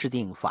划制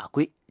定法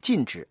规，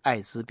禁止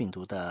艾滋病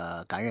毒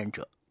的感染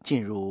者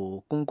进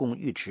入公共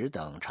浴池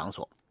等场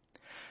所。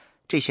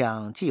这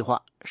项计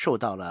划受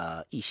到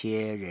了一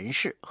些人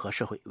士和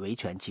社会维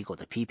权机构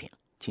的批评。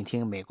请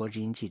听美国之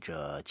音记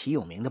者齐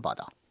永明的报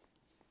道。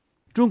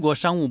中国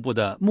商务部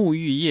的沐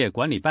浴业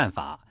管理办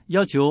法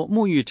要求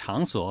沐浴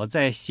场所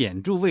在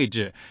显著位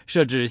置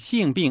设置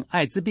性病、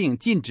艾滋病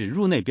禁止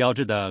入内标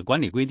志的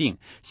管理规定，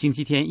星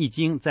期天一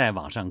经在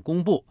网上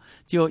公布，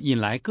就引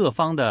来各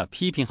方的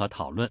批评和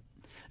讨论，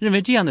认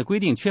为这样的规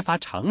定缺乏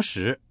常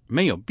识，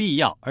没有必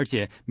要，而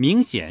且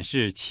明显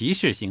是歧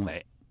视行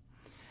为。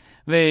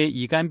为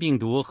乙肝病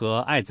毒和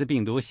艾滋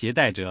病毒携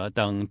带者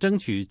等争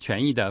取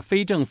权益的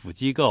非政府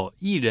机构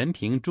一人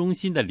评中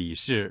心的理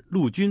事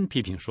陆军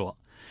批评说，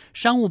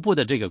商务部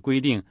的这个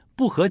规定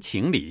不合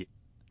情理。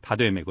他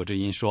对美国之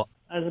音说，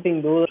艾滋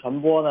病毒的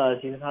传播呢，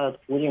其实它的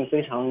途径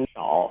非常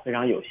少，非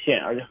常有限，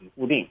而且很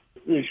固定。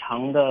日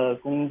常的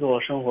工作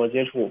生活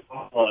接触，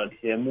包括一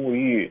些沐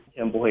浴，完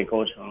全不会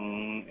构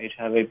成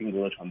HIV 病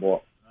毒的传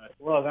播。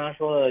除了刚才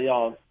说的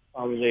要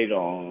放入这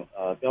种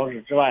标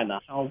志之外呢，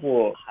商务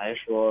部还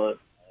说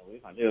违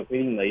反这个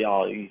规定的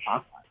要予以罚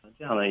款。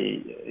这样的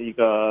一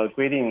个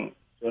规定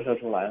折射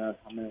出来呢，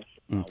他们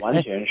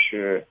完全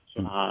是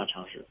缺乏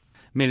常识。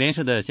美联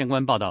社的相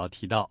关报道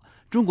提到，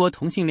中国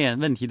同性恋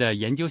问题的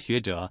研究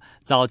学者、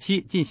早期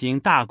进行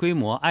大规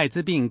模艾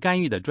滋病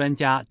干预的专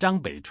家张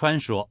北川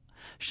说，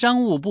商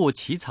务部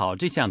起草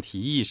这项提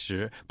议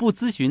时不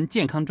咨询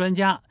健康专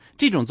家，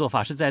这种做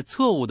法是在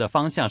错误的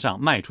方向上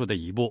迈出的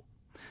一步。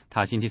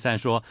他星期三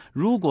说，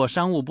如果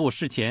商务部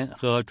事前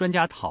和专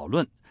家讨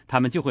论，他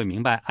们就会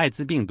明白艾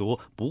滋病毒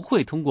不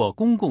会通过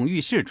公共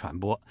浴室传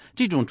播，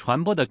这种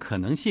传播的可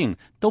能性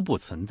都不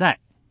存在。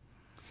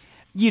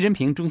一人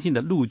评中心的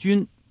陆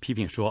军批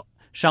评说，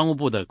商务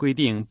部的规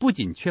定不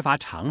仅缺乏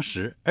常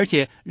识，而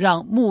且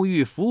让沐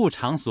浴服务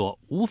场所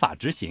无法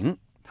执行。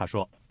他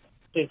说，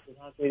这次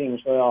他规定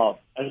说要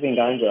艾滋病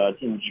感染者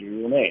禁止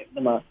入内，那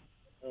么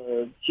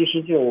其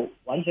实就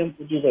完全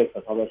不具备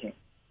可操作性，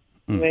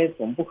因为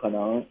总不可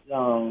能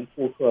让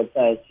顾客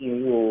在进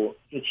入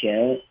之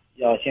前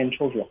要先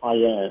抽取化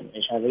验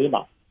HIV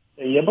吧，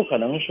也不可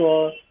能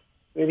说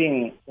规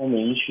定公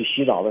民去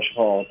洗澡的时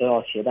候都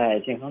要携带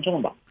健康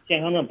证吧，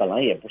健康证本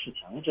来也不是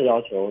强制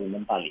要求人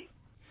们办理。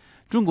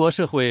中国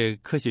社会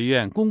科学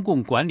院公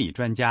共管理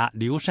专家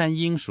刘山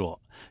英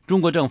说，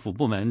中国政府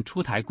部门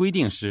出台规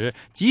定时，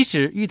即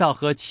使遇到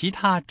和其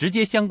他直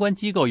接相关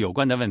机构有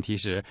关的问题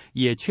时，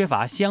也缺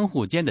乏相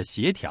互间的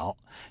协调。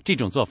这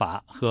种做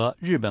法和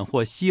日本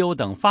或西欧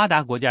等发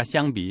达国家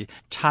相比，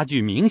差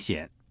距明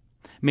显。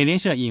美联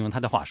社引用他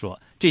的话说，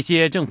这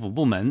些政府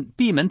部门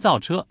闭门造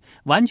车，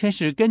完全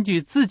是根据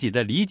自己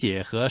的理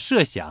解和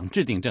设想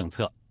制定政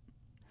策。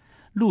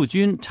陆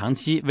军长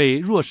期为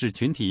弱势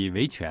群体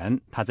维权，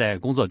他在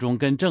工作中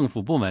跟政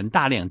府部门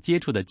大量接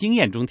触的经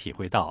验中体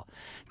会到，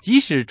即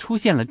使出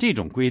现了这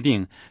种规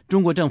定，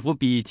中国政府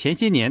比前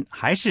些年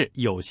还是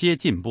有些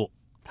进步。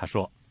他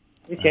说，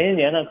因为前些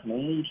年呢，可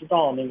能一直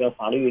到那个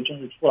法律正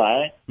式出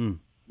来，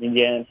民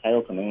间才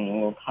有可能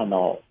能够看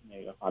到那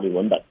个法律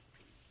文本。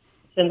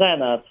现在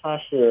呢，他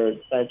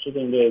是在制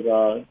定这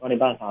个管理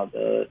办法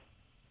的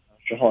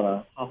时候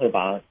呢，他会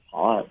把草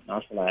案拿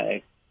出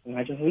来公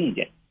开征求意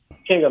见。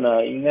这个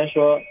呢，应该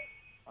说，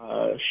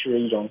是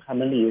一种开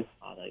门立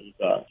法的一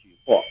个举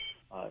措，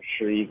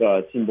是一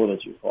个进步的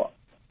举措。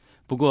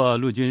不过，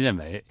陆军认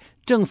为，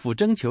政府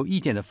征求意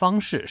见的方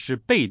式是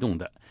被动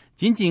的，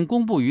仅仅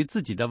公布于自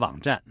己的网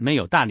站，没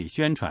有大力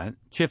宣传，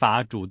缺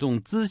乏主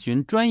动咨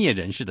询专业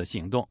人士的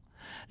行动。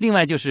另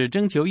外就是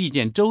征求意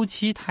见周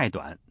期太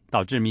短，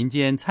导致民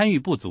间参与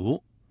不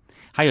足。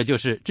还有就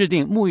是制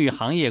定沐浴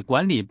行业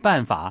管理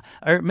办法，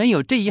而没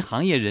有这一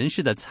行业人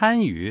士的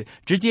参与，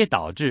直接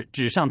导致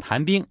纸上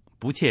谈兵，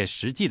不切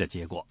实际的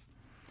结果。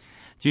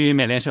据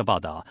美联社报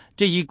道，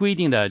这一规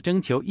定的征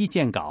求意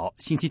见稿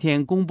星期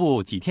天公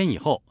布几天以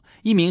后，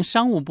一名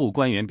商务部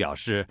官员表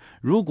示，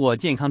如果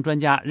健康专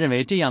家认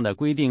为这样的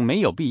规定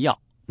没有必要，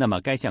那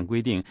么该项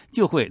规定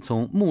就会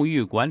从沐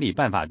浴管理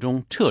办法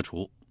中撤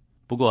除。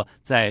不过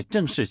在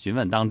正式询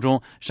问当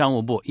中，商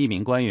务部一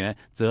名官员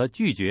则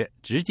拒绝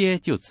直接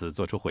就此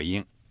作出回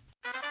应。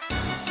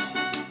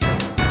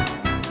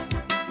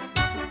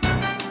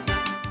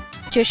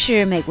这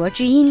是美国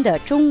之音的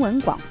中文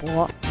广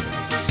播。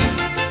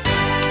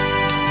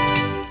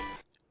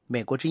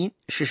美国之音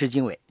时事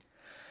经纬。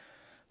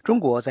中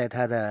国在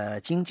它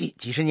的经济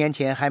几十年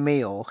前还没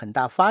有很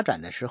大发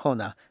展的时候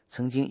呢，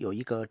曾经有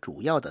一个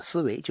主要的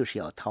思维，就是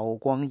要韬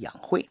光养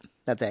晦。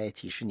那在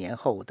几十年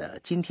后的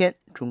今天，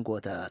中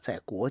国的在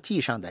国际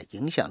上的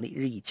影响力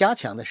日益加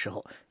强的时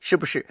候，是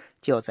不是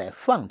就要再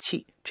放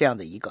弃这样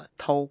的一个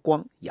韬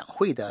光养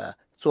晦的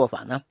做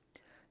法呢？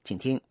请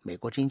听美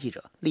国之音记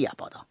者利亚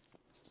报道。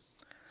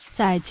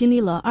在经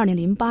历了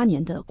2008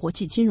年的国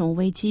际金融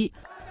危机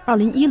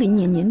，2010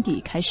年年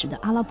底开始的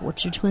阿拉伯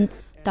之春，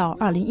到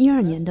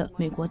2012年的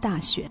美国大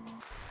选，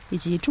以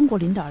及中国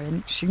领导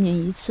人10年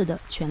一次的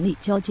权力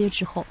交接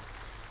之后，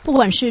不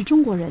管是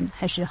中国人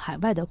还是海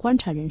外的观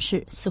察人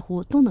士，似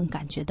乎都能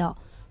感觉到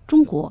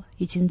中国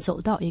已经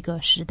走到一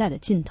个时代的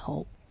尽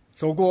头。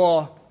走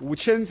过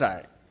5000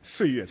载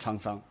岁月沧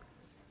桑，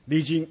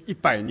历经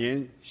100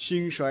年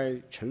兴衰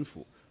沉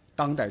浮，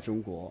当代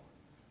中国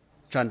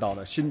站到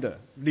了新的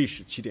历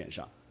史起点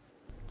上。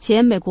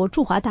前美国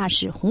驻华大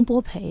使洪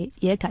博培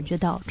也感觉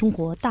到中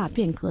国大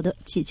变革的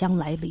即将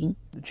来临。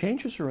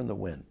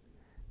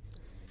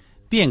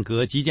变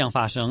革即将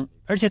发生，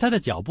而且它的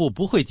脚步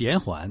不会减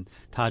缓，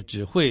它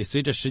只会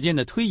随着时间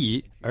的推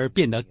移而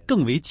变得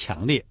更为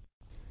强烈。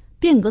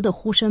变革的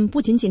呼声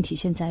不仅仅体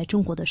现在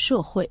中国的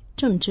社会、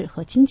政治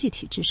和经济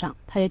体制上，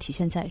它也体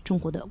现在中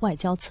国的外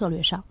交策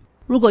略上。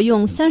如果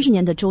用30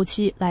年的周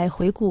期来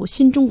回顾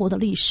新中国的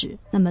历史，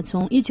那么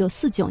从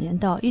1949年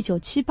到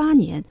1978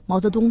年毛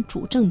泽东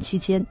主政期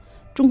间，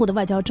中国的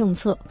外交政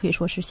策可以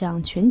说是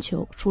向全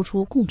球输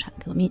出共产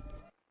革命。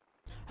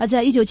而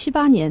在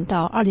1978年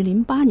到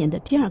2008年的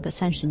第二个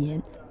30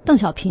年，邓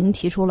小平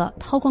提出了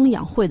韬光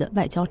养晦的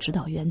外交指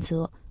导原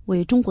则，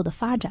为中国的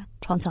发展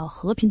创造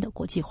和平的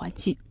国际环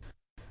境。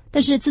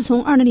但是自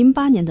从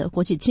2008年的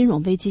国际金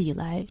融危机以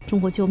来，中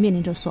国就面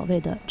临着所谓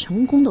的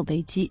成功的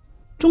危机。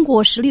中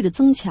国实力的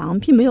增强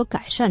并没有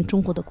改善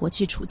中国的国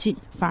际处境，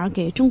反而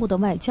给中国的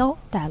外交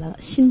带来了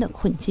新的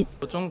困境。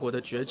中国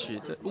的崛起，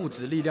这物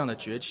质力量的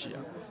崛起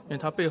啊，因为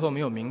它背后没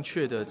有明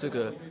确的这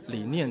个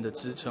理念的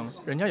支撑，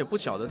人家也不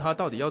晓得他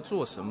到底要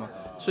做什么，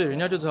所以人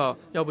家就只好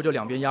要不就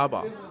两边押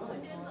宝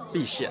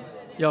避险，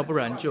要不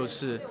然就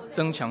是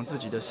增强自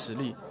己的实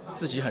力，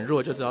自己很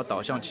弱就只好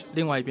倒向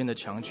另外一边的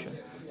强权。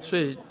所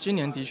以今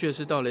年的确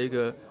是到了一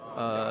个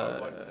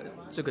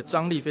这个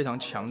张力非常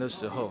强的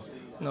时候。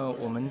那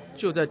我们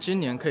就在今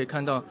年可以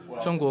看到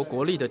中国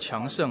国力的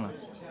强盛啊，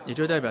也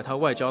就代表它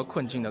外交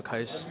困境的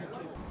开始。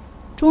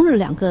中日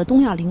两个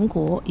东亚邻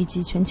国以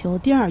及全球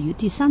第2与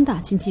第3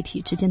大经济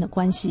体之间的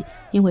关系，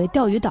因为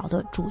钓鱼岛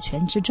的主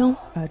权之争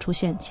而出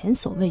现前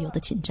所未有的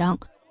紧张。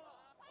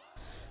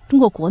中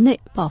国国内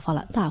爆发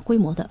了大规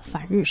模的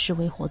反日示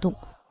威活动。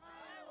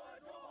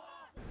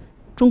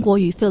中国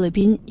与菲律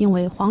宾因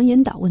为黄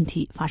岩岛问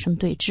题发生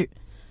对峙。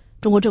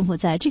中国政府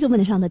在这个问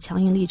题上的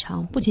强硬立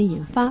场，不仅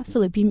引发菲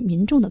律宾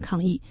民众的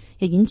抗议，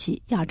也引起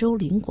亚洲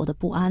邻国的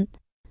不安。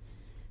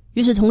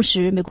与此同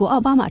时，美国奥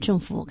巴马政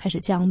府开始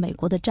将美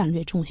国的战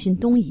略重心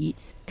东移，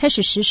开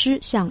始实施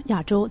向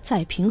亚洲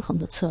再平衡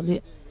的策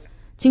略。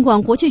尽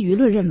管国际舆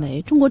论认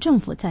为中国政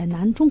府在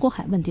南中国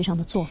海问题上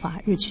的做法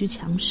日趋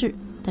强势，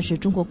但是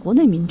中国国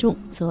内民众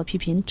则批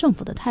评政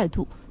府的态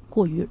度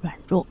过于软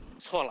弱。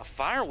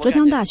浙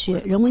江大学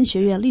人文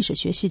学院历史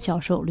学系教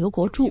授刘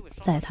国柱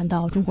在谈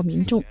到中国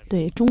民众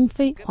对中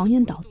菲黄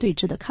岩岛对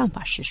峙的看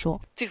法时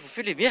说：“对付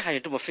菲律宾还有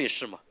这么费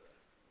事吗？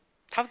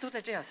他们都在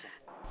这样想。”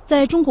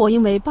在中国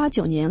因为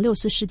89年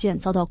6·4事件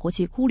遭到国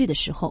际孤立的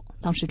时候，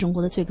当时中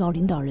国的最高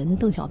领导人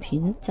邓小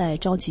平在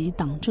召集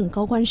党政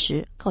高官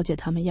时，告诫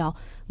他们要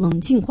冷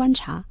静观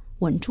察、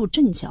稳住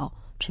阵脚、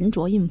沉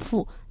着应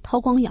付、韬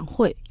光养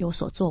晦，有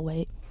所作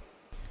为。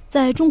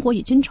在中国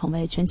已经成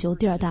为全球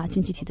第2大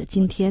经济体的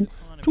今天，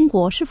中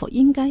国是否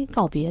应该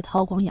告别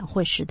韬光养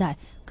晦时代，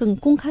更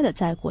公开地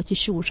在国际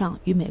事务上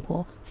与美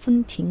国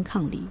分庭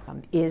抗礼。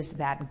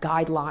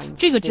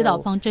这个指导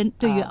方针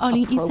对于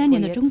2013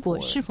年的中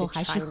国是否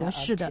还是合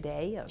适的？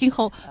今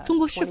后中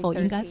国是否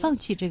应该放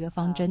弃这个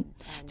方针，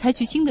采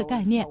取新的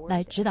概念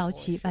来指导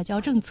其外交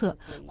政策，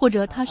或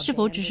者他是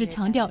否只是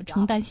强调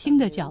承担新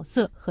的角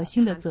色和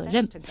新的责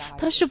任？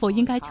他是否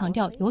应该强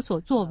调有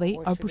所作为，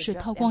而不是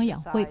韬光养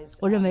晦？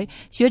我认为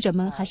学者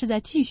们还是在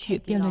继续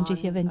辩论这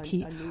些问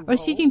题，而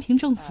习近平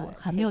政府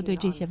还没有对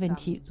这些问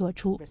题做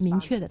出明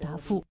确的答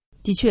复。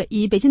的确，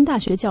以北京大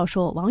学教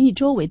授王一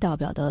舟为代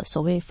表的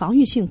所谓防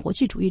御性国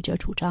际主义者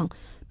主张，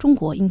中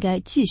国应该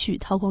继续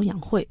韬光养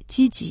晦，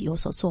积极有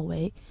所作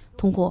为，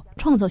通过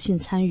创造性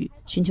参与，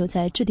寻求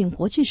在制定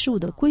国际事务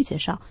的规则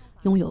上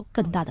拥有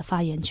更大的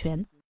发言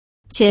权。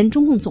前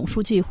中共总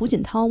书记胡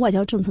锦涛外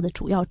交政策的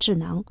主要智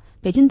囊、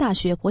北京大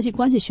学国际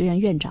关系学院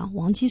院长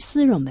王基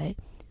思认为，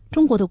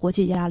中国的国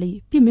际压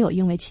力并没有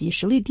因为其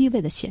实力地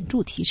位的显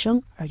著提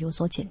升而有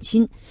所减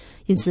轻，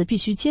因此必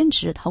须坚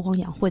持韬光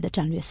养晦的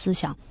战略思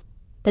想。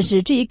但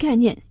是这一概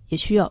念也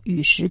需要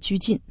与时俱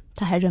进。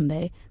他还认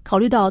为，考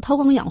虑到韬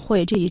光养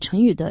晦这一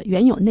成语的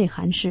原有内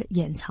涵是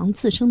掩藏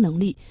自身能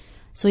力，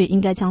所以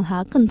应该将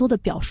它更多的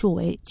表述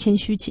为谦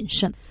虚谨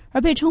慎。而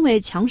被称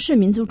为强势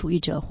民族主义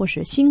者或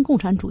是新共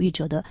产主义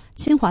者的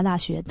清华大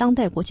学当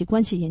代国际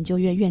关系研究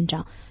院院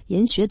长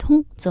严学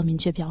通则明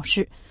确表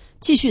示，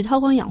继续韬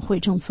光养晦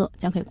政策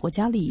将给国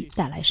家利益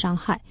带来伤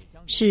害，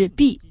是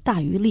弊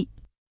大于利。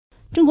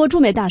中国驻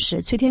美大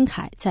使崔天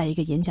凯在一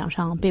个演讲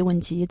上被问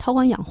及韬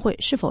光养晦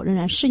是否仍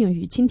然适用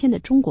于今天的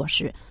中国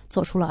时，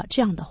做出了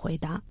这样的回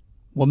答：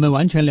我们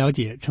完全了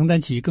解承担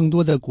起更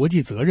多的国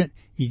际责任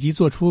以及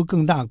做出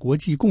更大国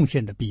际贡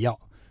献的必要，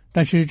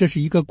但是这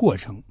是一个过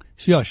程，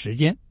需要时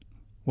间。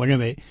我认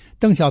为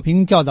邓小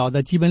平教导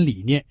的基本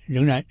理念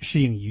仍然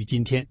适应于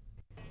今天。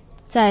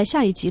在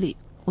下一集里，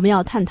我们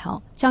要探讨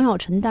将要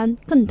承担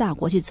更大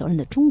国际责任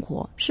的中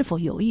国是否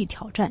有意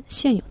挑战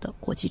现有的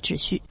国际秩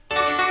序。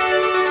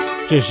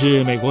这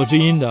是美国之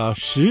音的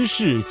时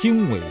事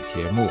经纬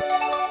节目。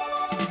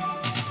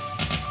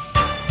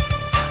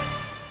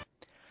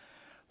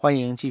欢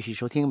迎继续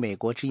收听美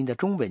国之音的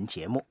中文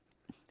节目。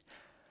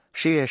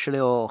10月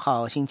16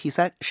号星期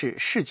三是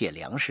世界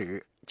粮食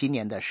日。今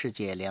年的世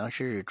界粮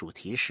食日主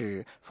题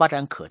是发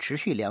展可持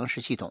续粮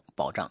食系统，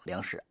保障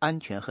粮食安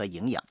全和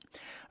营养。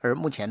而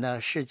目前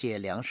呢，世界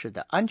粮食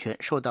的安全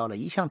受到了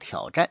一项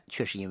挑战，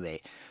却是因为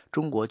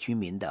中国居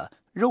民的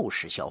肉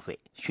食消费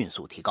迅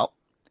速提高。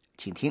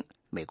请听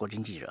美国之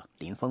音记者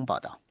林峰报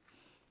道。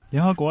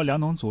联合国粮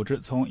农组织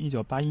从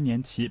1981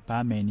年起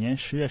把每年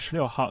10月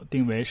16号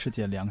定为世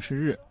界粮食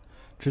日，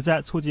旨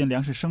在促进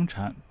粮食生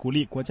产，鼓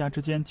励国家之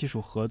间技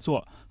术合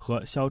作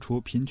和消除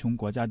贫穷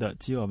国家的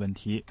饥饿问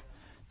题。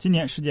今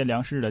年世界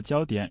粮食日的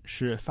焦点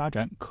是发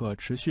展可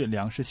持续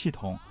粮食系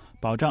统，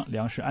保障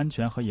粮食安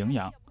全和营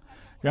养。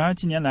然而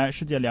近年来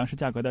世界粮食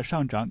价格的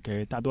上涨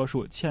给大多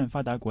数欠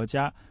发达国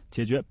家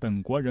解决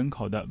本国人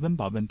口的温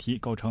饱问题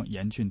构成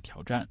严峻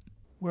挑战。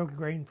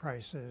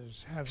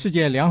世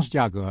界粮食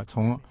价格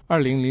从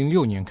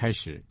2006年开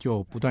始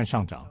就不断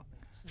上涨，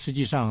实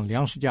际上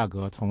粮食价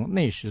格从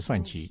那时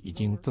算起已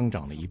经增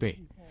长了1倍。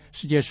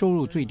世界收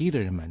入最低的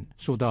人们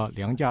受到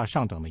粮价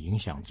上涨的影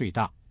响最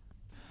大。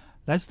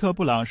莱斯特·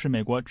布朗是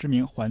美国知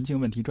名环境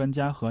问题专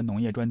家和农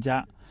业专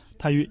家，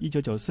他于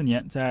1994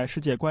年在《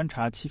世界观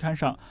察》期刊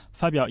上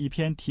发表一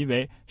篇题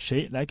为《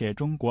谁来给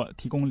中国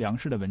提供粮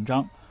食》的文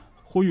章，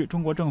呼吁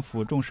中国政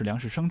府重视粮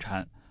食生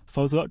产，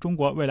否则中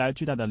国未来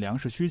巨大的粮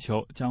食需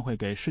求将会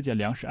给世界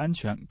粮食安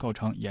全构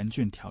成严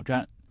峻挑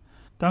战。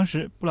当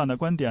时布朗的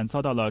观点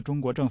遭到了中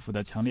国政府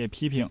的强烈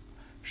批评。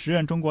时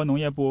任中国农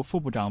业部副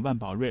部长万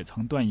宝瑞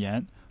曾断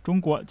言，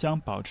中国将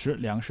保持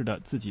粮食的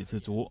自给自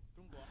足。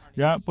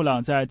然而布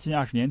朗在近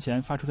20年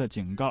前发出的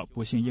警告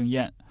不幸应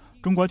验，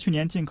中国去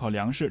年进口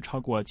粮食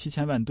超过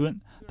7000万吨，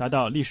达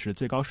到历史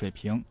最高水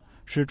平，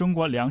使中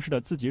国粮食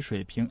的自给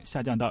水平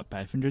下降到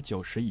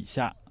90%以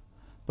下。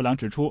布朗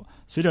指出，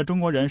随着中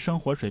国人生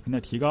活水平的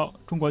提高，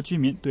中国居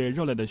民对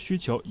肉类的需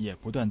求也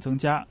不断增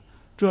加，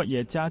这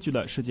也加剧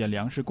了世界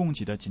粮食供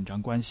给的紧张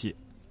关系。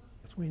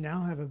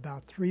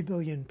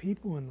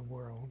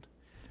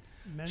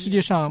世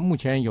界上目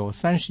前有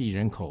30亿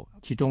人口，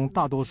其中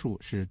大多数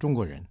是中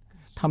国人，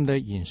他们的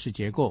饮食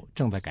结构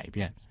正在改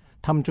变，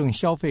他们正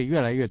消费越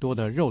来越多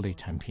的肉类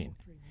产品，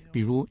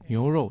比如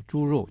牛肉、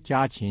猪肉、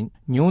家禽、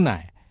牛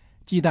奶、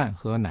鸡蛋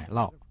和奶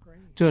酪，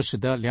这使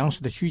得粮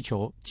食的需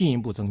求进一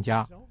步增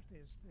加。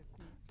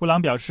布朗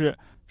表示，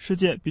世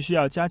界必须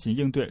要加紧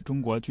应对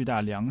中国巨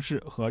大粮食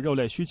和肉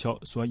类需求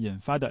所引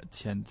发的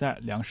潜在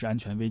粮食安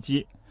全危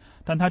机，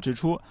但他指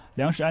出，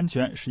粮食安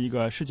全是一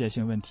个世界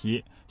性问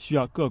题，需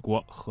要各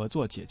国合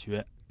作解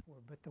决。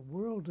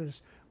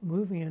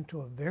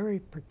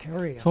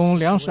从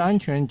粮食安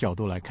全角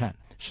度来看，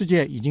世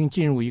界已经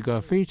进入一个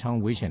非常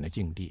危险的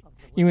境地，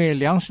因为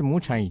粮食亩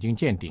产已经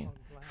见顶，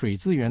水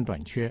资源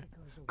短缺，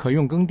可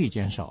用耕地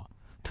减少，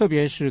特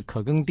别是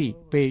可耕地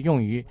被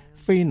用于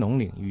非农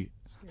领域，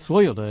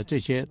所有的这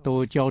些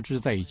都交织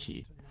在一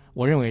起。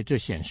我认为这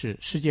显示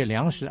世界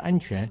粮食安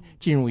全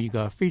进入一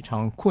个非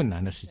常困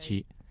难的时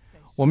期。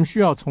我们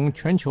需要从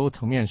全球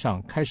层面上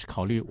开始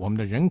考虑我们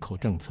的人口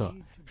政策、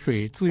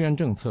水资源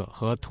政策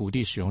和土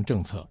地使用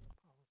政策。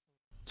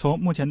从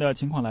目前的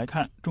情况来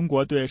看，中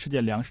国对世界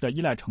粮食的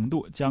依赖程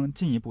度将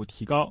进一步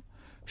提高，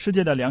世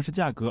界的粮食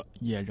价格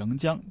也仍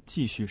将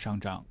继续上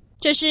涨。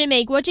这是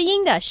美国之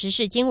音的时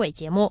事经纬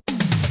节目。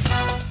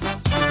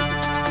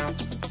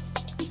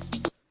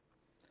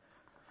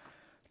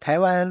台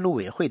湾陆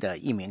委会的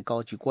一名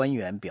高级官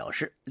员表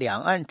示，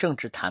两岸政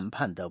治谈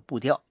判的步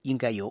调应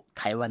该由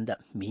台湾的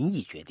民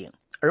意决定，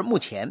而目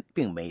前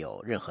并没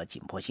有任何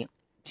紧迫性。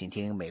请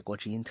听美国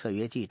之音特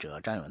约记者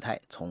张永泰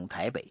从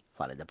台北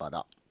发来的报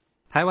道。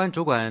台湾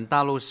主管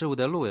大陆事务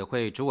的陆委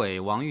会主委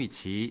王玉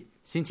琦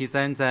星期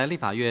三在立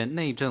法院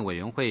内政委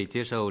员会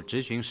接受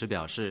质询时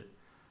表示，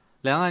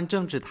两岸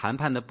政治谈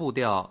判的步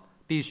调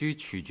必须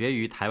取决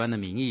于台湾的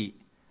民意，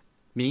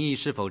民意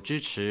是否支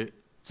持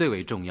最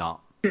为重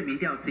要。民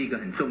调是一个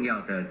很重要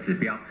的指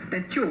标，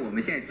但就我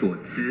们现在所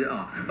知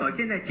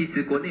现在其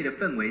实国内的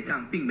氛围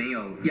上并没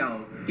有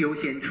要优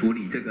先处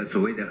理这个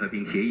所谓的和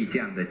平协议这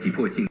样的急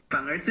迫性，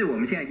反而是我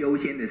们现在优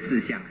先的事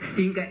项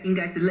应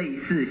该是类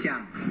似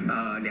像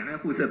两岸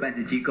互设办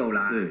事机构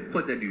啦，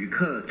或者旅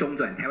客中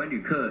转，台湾旅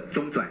客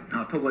中转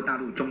透过大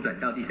陆中转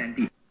到第三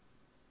地。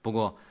不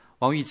过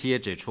王玉琦也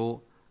指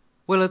出，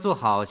为了做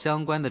好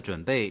相关的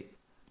准备，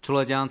除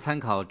了将参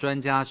考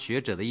专家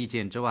学者的意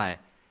见之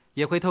外，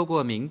也会透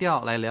过民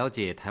调来了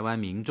解台湾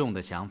民众的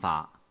想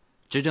法。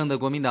执政的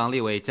国民党立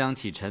委江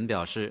启臣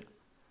表示，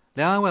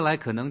两岸未来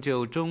可能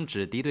就终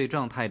止敌对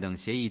状态等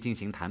协议进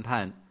行谈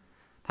判，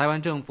台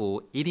湾政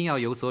府一定要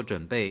有所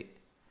准备。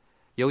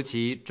尤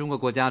其中国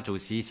国家主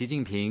席习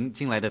近平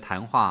近来的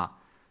谈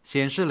话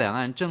显示，两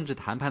岸政治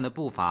谈判的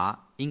步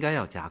伐应该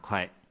要加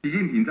快。习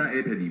近平在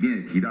APEC 里面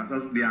也提到说，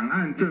两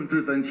岸政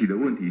治分歧的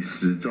问题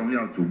始终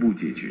要逐步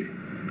解决，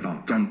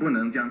总不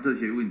能将这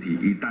些问题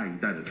一代一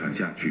代的传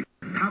下去。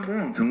他某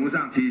种程度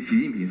上，其实习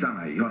近平上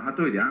来以后，他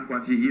对两岸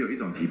关系也有一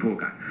种急迫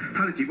感。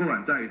他的急迫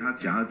感在于他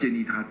想要建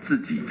立他自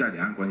己在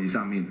两岸关系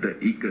上面的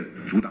一个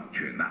主导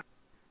权呐。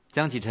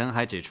江启臣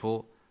还指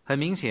出，很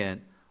明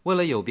显，为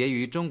了有别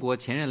于中国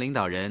前任领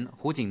导人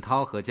胡锦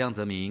涛和江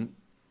泽民，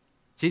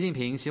习近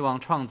平希望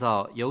创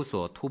造有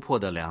所突破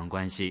的两岸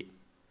关系。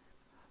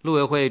陆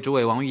委会主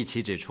委王玉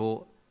琦指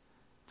出，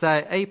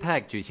在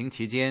APEC 举行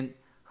期间，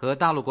和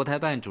大陆国台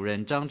办主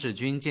任张志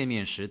军见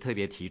面时特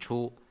别提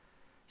出，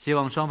希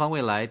望双方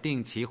未来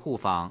定期互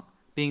访，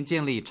并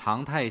建立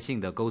常态性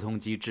的沟通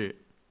机制。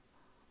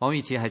王玉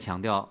琦还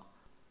强调，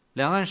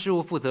两岸事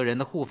务负责人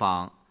的互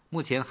访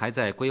目前还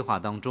在规划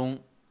当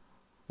中，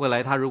未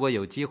来他如果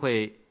有机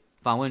会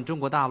访问中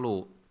国大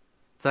陆，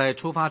在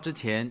出发之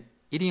前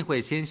一定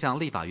会先向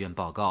立法院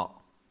报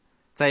告。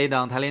在野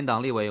党台联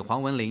党立委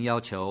黄文玲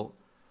要求，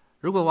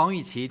如果王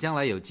玉琦将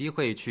来有机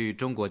会去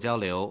中国交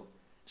流，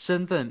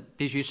身份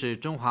必须是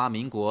中华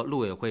民国陆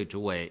委会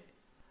主委，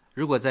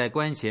如果在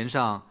官衔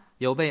上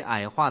有被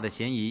矮化的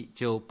嫌疑，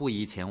就不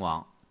宜前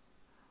往。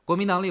国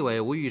民党立委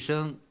吴玉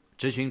生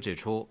质询指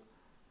出，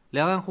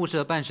两岸互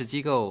设办事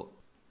机构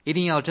一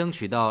定要争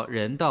取到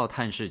人道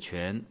探视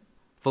权，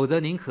否则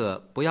宁可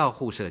不要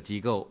互设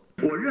机构。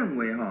我认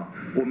为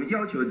我们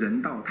要求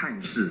人道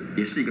探视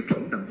也是一个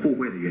平等互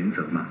惠的原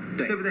则嘛，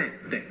对不对？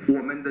对，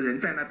我们的人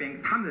在那边，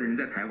他们的人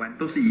在台湾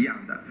都是一样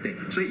的，对，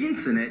所以因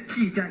此呢，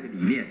基于这样一个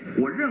理念，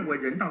我认为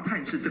人道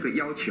探视这个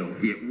要求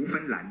也无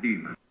分蓝绿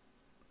嘛。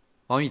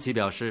王玉琦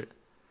表示，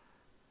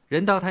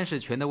人道探视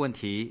权的问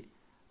题，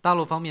大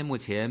陆方面目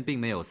前并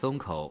没有松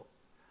口，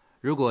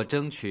如果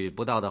争取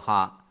不到的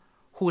话，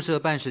互设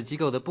办事机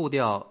构的步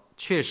调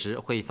确实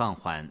会放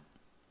缓。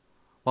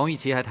王玉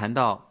琦还谈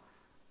到，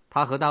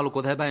他和大陆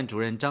国台办主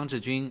任张志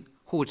军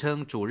互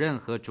称主任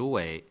和主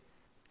委，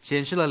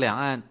显示了两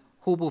岸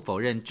互不否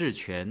认治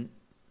权。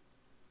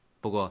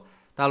不过，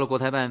大陆国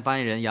台办发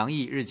言人杨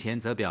毅日前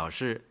则表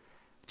示，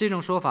这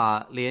种说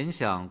法联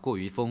想过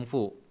于丰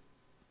富。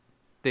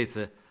对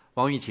此，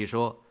王玉琦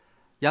说，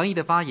杨毅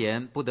的发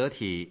言不得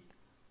体，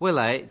未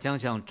来将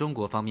向中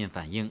国方面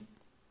反映。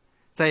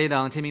在野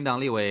党亲民党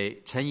立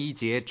委陈怡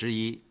杰质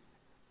疑，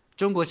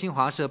中国新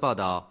华社报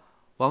道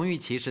王玉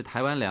琦是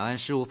台湾两岸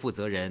事务负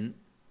责人，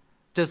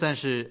这算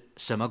是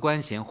什么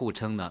官衔互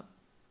称呢？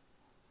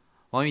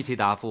王玉琦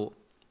答复，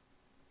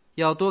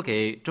要多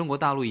给中国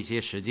大陆一些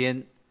时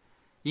间，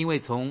因为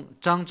从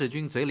张志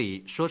军嘴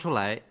里说出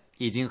来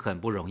已经很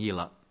不容易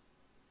了。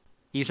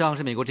以上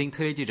是美国之音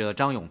特约记者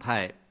张永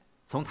泰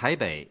从台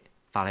北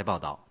发来报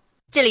道。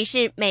这里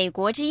是美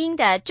国之音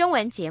的中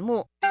文节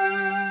目。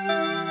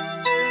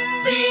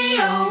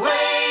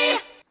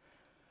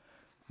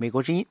美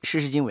国之音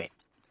时事经纬。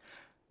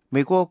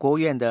美国国务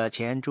院的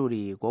前助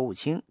理国务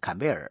卿坎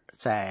贝尔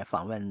在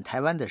访问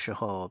台湾的时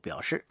候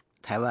表示，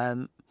台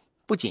湾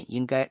不仅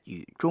应该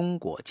与中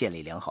国建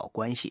立良好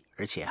关系，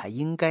而且还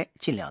应该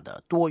尽量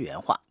的多元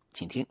化。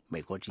请听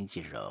美国之音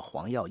记者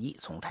黄耀义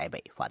从台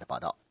北发的报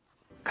道。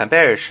坎贝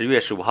尔10月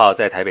15号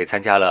在台北参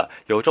加了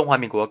由中华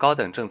民国高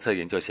等政策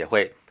研究协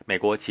会、美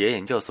国企业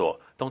研究所、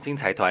东京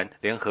财团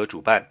联合主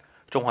办，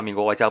中华民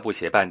国外交部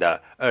协办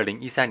的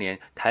2013年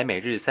台美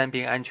日三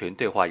边安全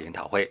对话研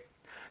讨会。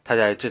他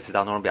在致辞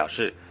当中表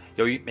示，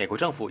由于美国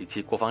政府以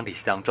及国防体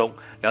系当中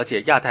了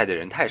解亚太的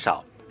人太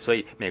少，所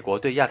以美国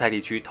对亚太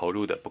地区投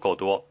入的不够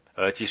多，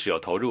而即使有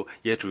投入，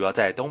也主要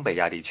在东北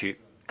亚地区。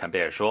坎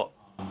贝尔说，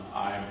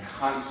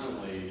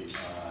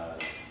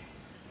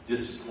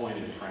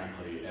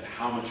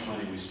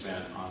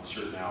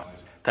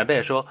坎贝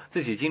尔说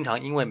自己经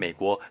常因为美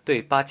国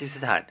对巴基斯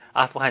坦、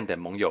阿富汗等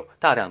盟友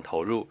大量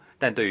投入，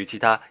但对于其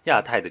他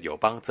亚太的友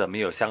邦则没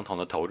有相同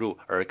的投入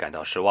而感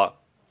到失望。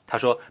他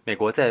说，美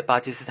国在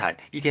巴基斯坦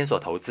一天所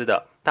投资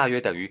的大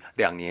约等于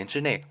2年之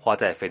内花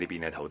在菲律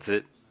宾的投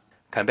资。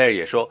坎贝尔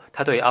也说，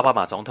他对奥巴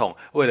马总统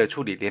为了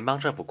处理联邦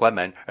政府关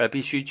门而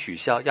必须取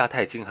消亚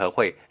太经合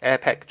会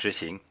APEC 执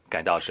行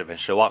感到十分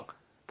失望。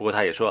不过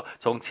他也说，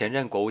从前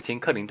任国务卿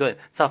克林顿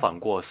造访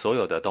过所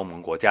有的东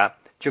盟国家，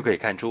就可以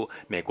看出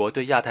美国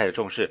对亚太的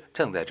重视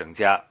正在增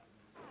加。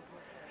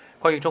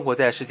关于中国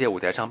在世界舞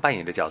台上扮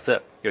演的角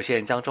色，有些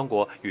人将中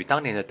国与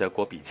当年的德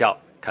国比较，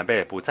坎贝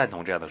尔不赞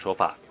同这样的说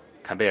法。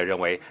坎贝尔认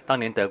为，当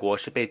年德国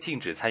是被禁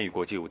止参与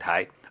国际舞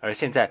台，而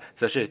现在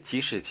则是即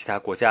使其他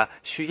国家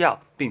需要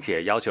并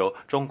且要求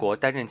中国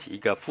担任起一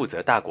个负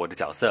责大国的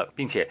角色，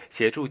并且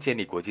协助建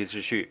立国际秩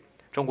序，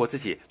中国自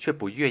己却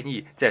不愿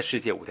意在世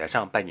界舞台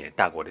上扮演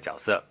大国的角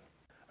色。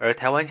而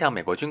台湾向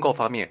美国军购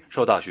方面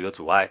受到许多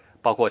阻碍，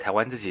包括台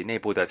湾自己内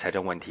部的财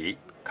政问题。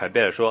坎贝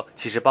尔说，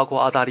其实包括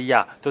澳大利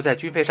亚都在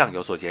军费上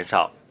有所减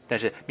少，但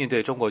是面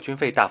对中国军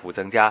费大幅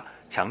增加，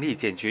强力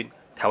建军，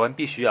台湾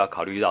必须要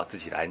考虑到自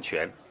己的安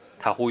全。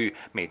他呼吁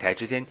美台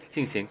之间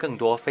进行更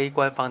多非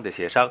官方的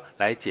协商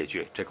来解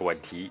决这个问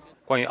题。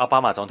关于奥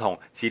巴马总统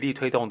极力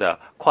推动的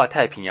跨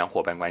太平洋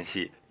伙伴关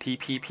系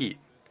TPP，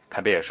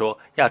 坎贝尔说，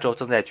亚洲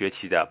正在崛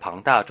起的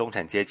庞大中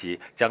产阶级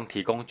将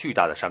提供巨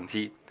大的商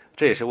机，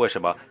这也是为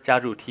什么加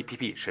入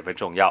TPP 十分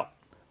重要。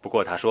不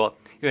过他说，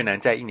越南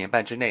在1年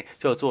半之内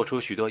就做出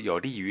许多有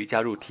利于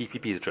加入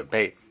TPP 的准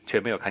备，却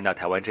没有看到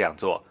台湾这样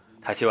做。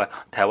他希望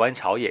台湾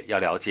朝野要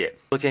了解，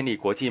多建立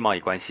国际贸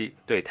易关系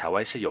对台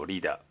湾是有利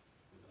的。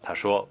他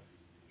说，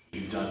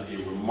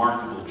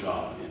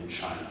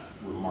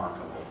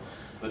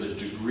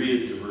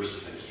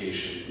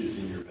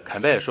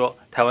坎贝尔说，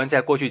台湾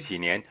在过去几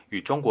年与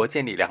中国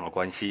建立良好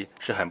关系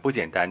是很不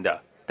简单的，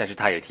但是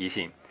他也提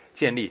醒，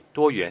建立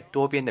多元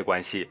多边的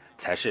关系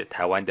才是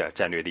台湾的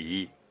战略利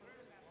益。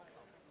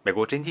美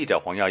国侦记者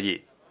黄耀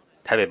义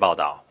台北报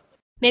道。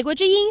美国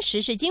之音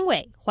时事经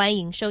纬，欢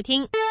迎收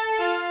听。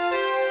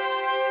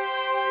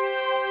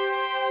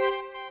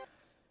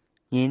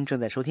您正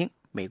在收听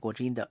美国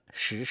之音的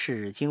时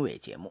事经纬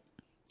节目。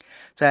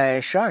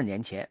在12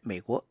年前，美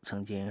国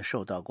曾经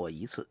受到过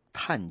一次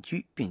炭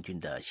疽病菌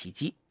的袭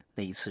击，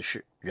那一次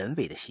是人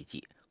为的袭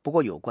击。不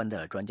过有关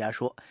的专家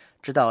说，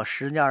直到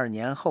12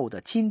年后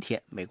的今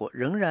天，美国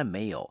仍然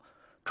没有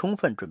充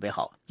分准备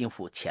好应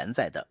付潜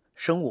在的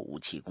生物武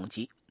器攻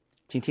击。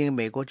请听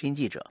美国之音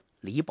记者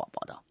李宝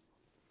报道。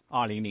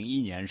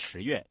2001年10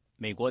月，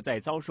美国在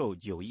遭受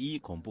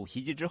911恐怖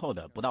袭击之后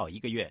的不到1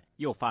个月，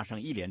又发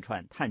生一连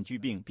串炭疽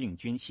病病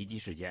菌袭击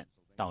事件，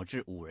导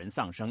致5人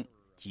丧生，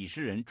几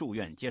十人住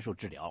院接受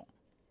治疗。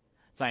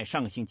在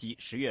上个星期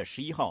10月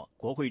11号，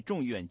国会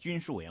众议院军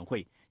事委员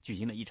会举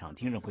行了一场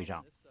听证会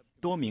上，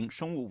多名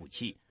生物武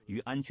器与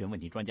安全问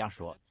题专家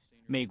说，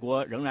美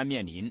国仍然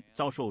面临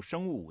遭受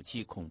生物武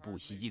器恐怖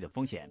袭击的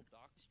风险。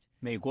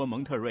美国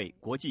蒙特瑞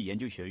国际研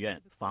究学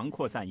院防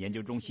扩散研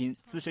究中心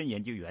资深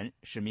研究员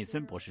史密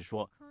森博士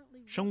说，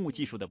生物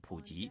技术的普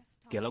及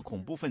给了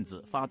恐怖分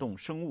子发动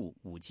生物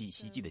武器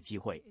袭击的机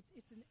会。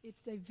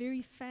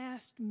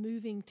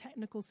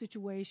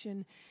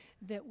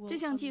这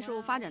项技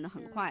术发展得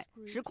很快，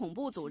使恐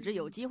怖组织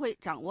有机会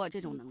掌握这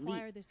种能力。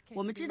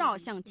我们知道，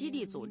像基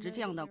地组织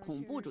这样的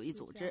恐怖主义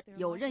组织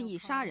有任意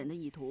杀人的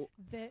意图。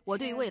我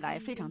对未来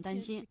非常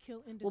担心，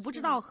我不知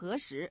道何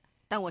时，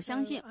但我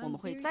相信我们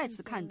会再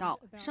次看到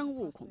生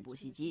物恐怖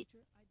袭击。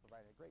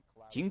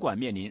尽管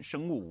面临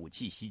生物武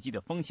器袭击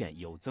的风险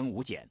有增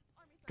无减，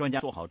专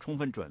家做好充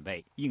分准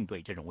备应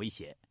对这种威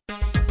胁。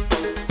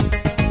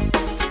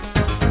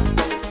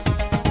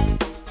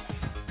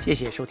谢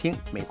谢收听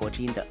美国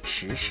之音的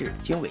时事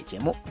经纬节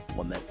目，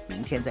我们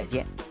明天再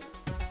见。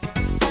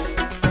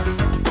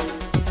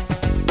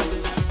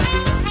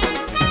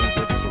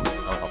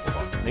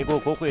美国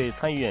国会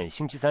参议院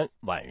星期三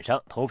晚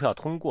上投票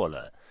通过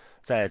了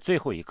在最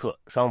后一刻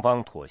双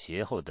方妥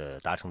协后的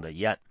达成的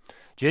议案，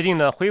决定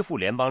呢恢复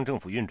联邦政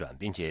府运转，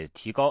并且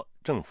提高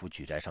政府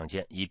举债上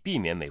限，以避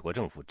免美国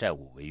政府债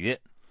务违约。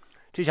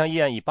这项议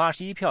案以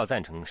81票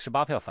赞成、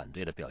18票反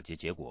对的表决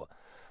结果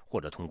获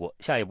得通过，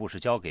下一步是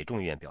交给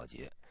众议院表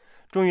决。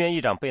众议院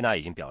议长贝纳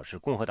已经表示，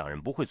共和党人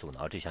不会阻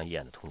挠这项议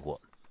案的通过。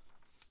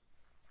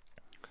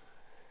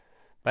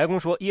白宫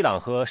说，伊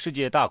朗和世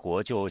界大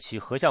国就其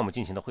核项目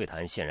进行的会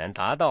谈显然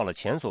达到了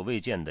前所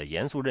未见的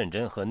严肃认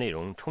真和内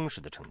容充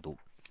实的程度。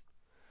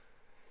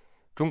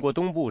中国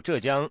东部浙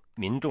江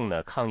民众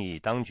呢抗议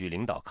当局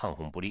领导抗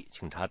洪不力，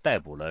警察逮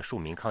捕了数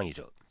名抗议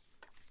者。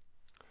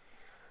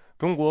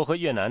中国和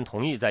越南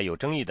同意在有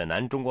争议的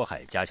南中国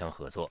海加强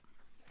合作。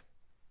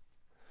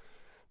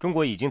中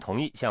国已经同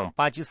意向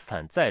巴基斯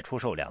坦再出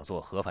售2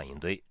座核反应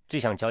堆，这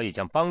项交易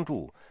将帮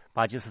助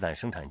巴基斯坦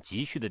生产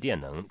急需的电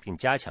能，并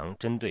加强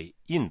针对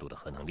印度的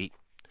核能力。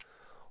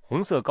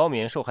红色高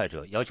棉受害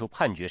者要求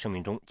判决声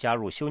明中加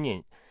入修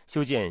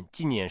建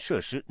纪念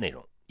设施内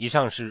容。以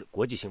上是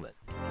国际新闻。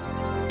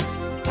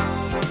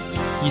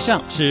以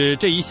上是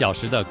这1小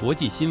时的国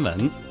际新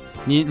闻。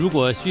您如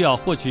果需要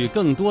获取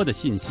更多的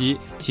信息，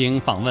请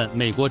访问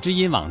美国之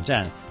音网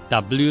站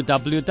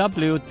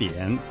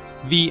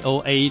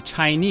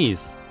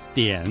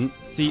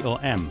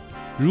www.voachinese.com。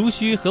如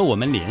需和我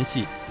们联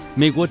系，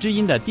美国之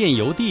音的电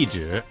邮地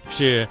址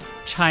是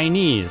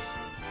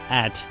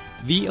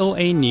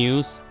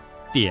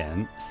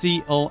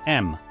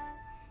chinese@voanews.com。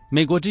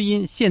美国之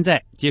音现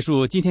在结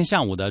束今天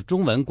上午的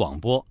中文广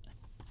播。